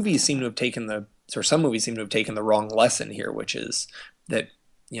 And the movies seem to have taken some movies seem to have taken the wrong lesson here, which is that,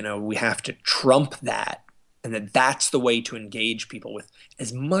 we have to trump that, and that's the way to engage people with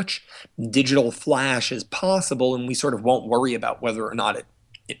as much digital flash as possible, and we sort of won't worry about whether or not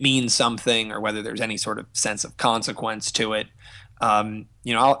it means something or whether there's any sort of sense of consequence to it. I'm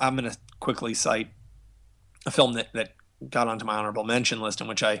going to quickly cite a film that got onto my honorable mention list, in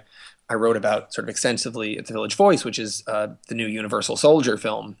which I wrote about sort of extensively at the Village Voice, which is the new Universal Soldier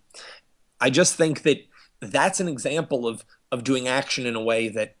film. I just think that that's an example of doing action in a way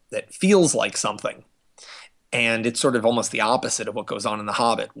that feels like something. And it's sort of almost the opposite of what goes on in The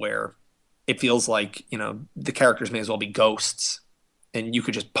Hobbit, where it feels like, the characters may as well be ghosts and you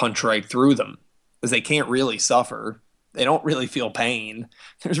could just punch right through them, because they can't really suffer. They don't really feel pain.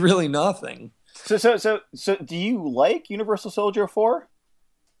 There's really nothing. So do you like Universal Soldier 4?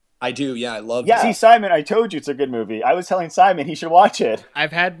 I do, yeah. I love it. See, Simon, I told you it's a good movie. I was telling Simon he should watch it.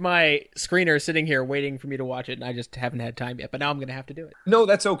 I've had my screener sitting here waiting for me to watch it, and I just haven't had time yet. But now I'm going to have to do it. No,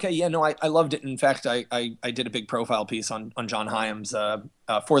 that's okay. Yeah, no, I loved it. In fact, I did a big profile piece on John Hyams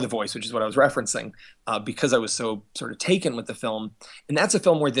for The Voice, which is what I was referencing, because I was so sort of taken with the film. And that's a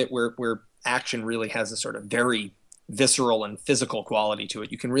film where action really has a sort of very visceral and physical quality to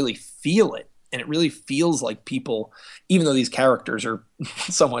it. You can really feel it. And it really feels like people, even though these characters are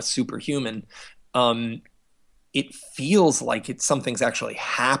somewhat superhuman, it feels like something's actually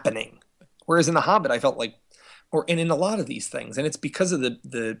happening. Whereas in The Hobbit, I felt like, and in a lot of these things, and it's because of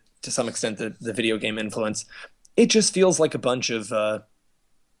the to some extent the video game influence, it just feels like a bunch of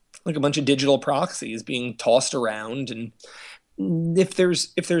digital proxies being tossed around. And if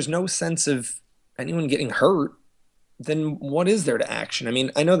there's no sense of anyone getting hurt, then what is there to action? I mean,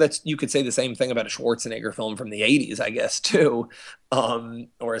 I know that you could say the same thing about a Schwarzenegger film from the 80s, I guess, too,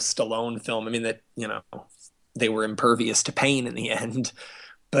 or a Stallone film. I mean, that, they were impervious to pain in the end,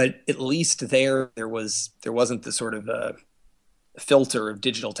 but at least there wasn't the sort of filter of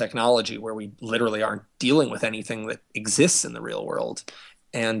digital technology where we literally aren't dealing with anything that exists in the real world.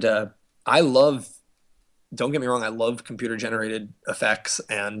 And don't get me wrong, I love computer-generated effects,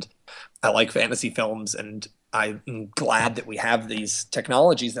 and I like fantasy films, and I'm glad that we have these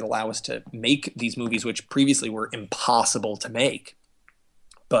technologies that allow us to make these movies, which previously were impossible to make.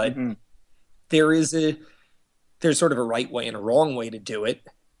 But there's sort of a right way and a wrong way to do it.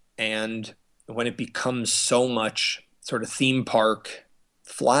 And when it becomes so much sort of theme park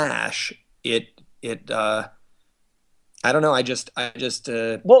flash, I don't know.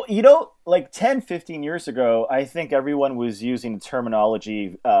 Well, like 10, 15 years ago, I think everyone was using the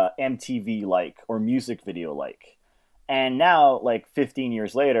terminology MTV-like or music video-like. And now, like 15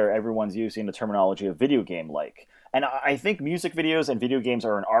 years later, everyone's using the terminology of video game-like. And I think music videos and video games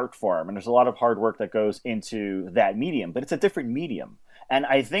are an art form, and there's a lot of hard work that goes into that medium, but it's a different medium. And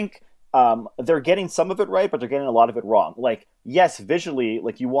I think they're getting some of it right, but they're getting a lot of it wrong. Like, yes, visually,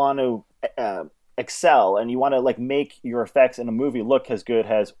 like you want to excel and you want to like make your effects in a movie look as good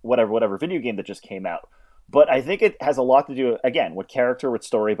as whatever video game that just came out. But I think it has a lot to do, again, with character, with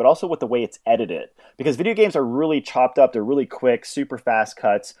story, but also with the way it's edited. Because video games are really chopped up. They're really quick, super fast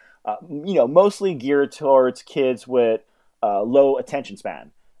cuts, mostly geared towards kids with low attention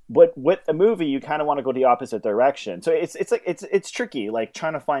span. But with a movie, you kind of want to go the opposite direction. So it's tricky, like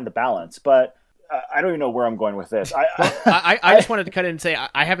trying to find the balance. But I don't even know where I'm going with this. I just wanted to cut in and say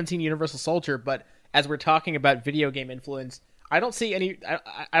I haven't seen Universal Soldier, but as we're talking about video game influence, I don't see any.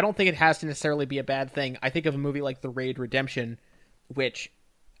 I don't think it has to necessarily be a bad thing. I think of a movie like The Raid Redemption, which,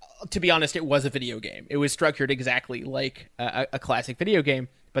 to be honest, it was a video game. It was structured exactly like a classic video game,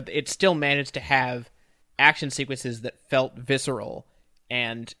 but it still managed to have action sequences that felt visceral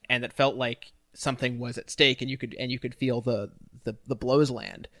and that felt like something was at stake, and you could feel the blows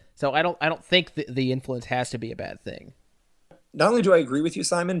land. So I don't think the influence has to be a bad thing. Not only do I agree with you,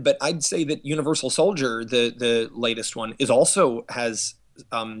 Simon, but I'd say that Universal Soldier, the latest one, has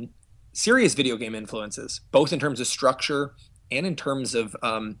serious video game influences, both in terms of structure and in terms of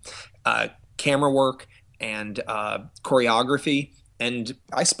camera work and choreography. And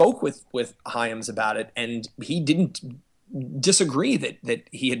I spoke with Hyams about it, and he didn't disagree that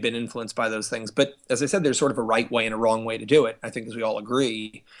he had been influenced by those things. But as I said, there's sort of a right way and a wrong way to do it, I think, as we all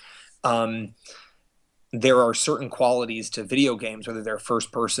agree. There are certain qualities to video games, whether they're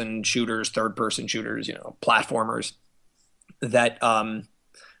first-person shooters, third-person shooters, platformers, that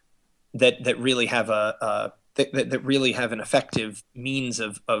really have that really have an effective means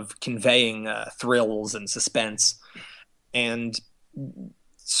of conveying thrills and suspense. And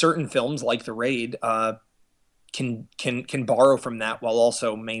certain films like The Raid can borrow from that while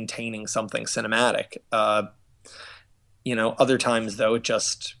also maintaining something cinematic. Other times though, it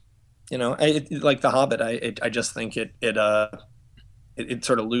just, like The Hobbit, I just think it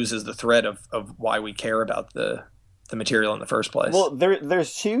sort of loses the thread of why we care about the material in the first place. Well,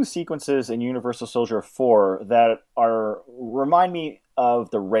 there's two sequences in Universal Soldier 4 that remind me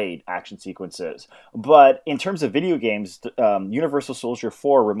of the Raid action sequences. But in terms of video games, Universal Soldier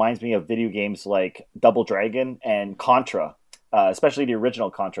 4 reminds me of video games like Double Dragon and Contra, especially the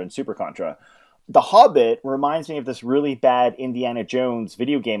original Contra and Super Contra. The Hobbit reminds me of this really bad Indiana Jones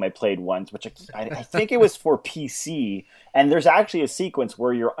video game I played once, which I think it was for PC. And there's actually a sequence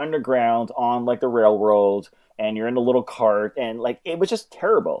where you're underground on like the railroad, and you're in a little cart, and like it was just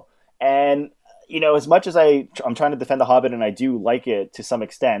terrible. And as much as I'm trying to defend The Hobbit, and I do like it to some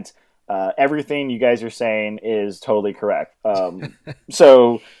extent, everything you guys are saying is totally correct.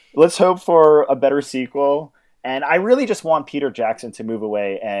 So let's hope for a better sequel. And I really just want Peter Jackson to move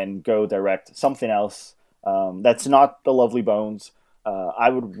away and go direct something else that's not The Lovely Bones. I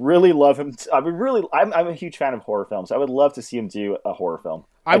would really love him. I'm a huge fan of horror films. I would love to see him do a horror film.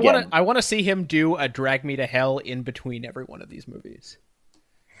 I want to see him do a Drag Me to Hell in between every one of these movies.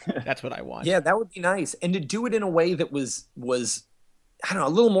 That's what I want. Yeah, that would be nice. And to do it in a way that was I don't know, a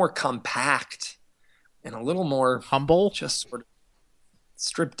little more compact and a little more humble, just sort of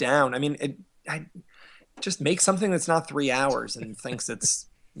stripped down. I mean, I just make something that's not 3 hours and thinks it's,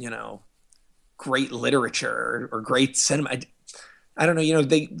 great literature or great cinema. I don't know,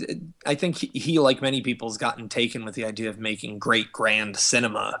 I think he, like many people, has gotten taken with the idea of making great grand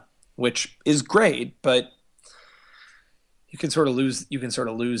cinema, which is great, but you can sort of lose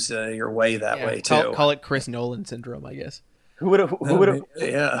your way that way too. Call it Chris Nolan syndrome, I guess. Who would have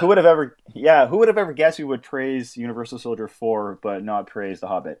ever guessed we would praise Universal Soldier 4 but not praise The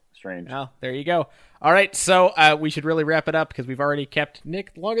Hobbit? Strange. Well, there you go. All right, so we should really wrap it up because we've already kept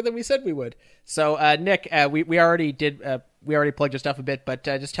Nick longer than we said we would. So Nick, we already plugged your stuff a bit, but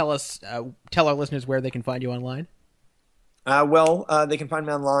just tell our listeners where they can find you online. They can find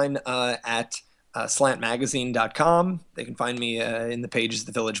me online at slantmagazine.com. They can find me in the pages of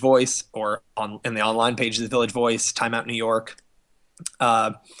the Village Voice or in the online pages of the Village Voice, Time Out New York.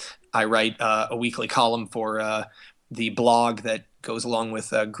 I write a weekly column for the blog that goes along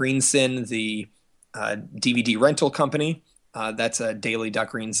with Green Sin, the DVD rental company. That's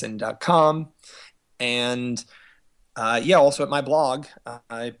daily.greensin.com. And also at my blog,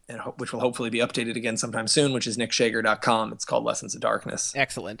 which will hopefully be updated again sometime soon, which is nickshager.com. It's called Lessons of Darkness.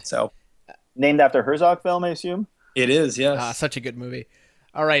 Excellent. So, named after Herzog film, I assume? It is, yes. Such a good movie.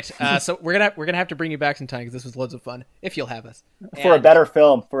 All right, so we're gonna have to bring you back sometime because this was loads of fun, if you'll have us. For a better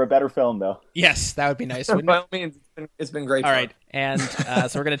film, though. Yes, that would be nice. By all means, it's been great. All right, and so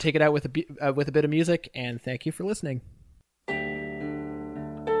we're gonna take it out with a bit of music, and thank you for listening.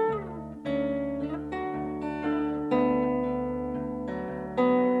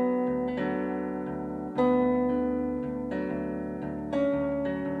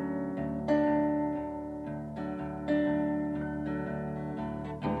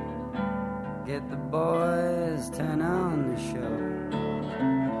 Get the boys, turn on the show.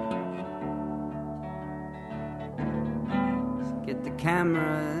 Get the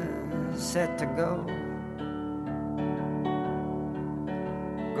camera set to go.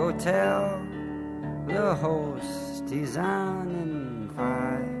 Go tell the host he's on in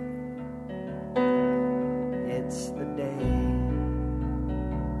 5. It's the day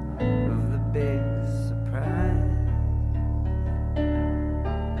of the big surprise.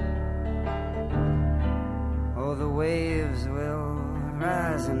 Oh, the waves will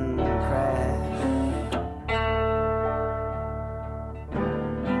rise and crash,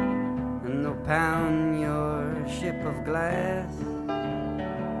 and they'll pound your of glass,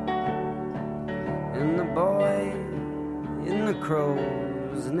 and the boy in the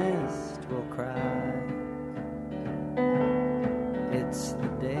crow's nest will cry. It's the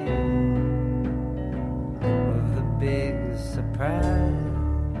day of the big surprise.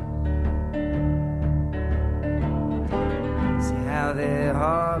 See how the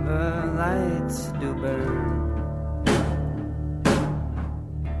harbor lights do burn.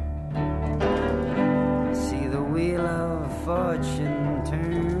 See the wheel of fortune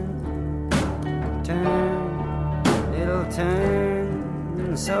turn, turn, it'll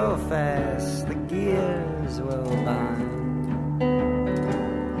turn so fast the gears will bind.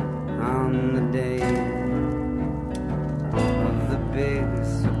 On the day of the big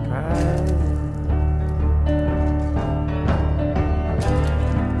surprise,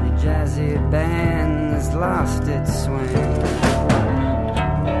 the jazzy band's lost its swing.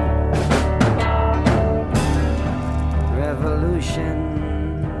 Revolution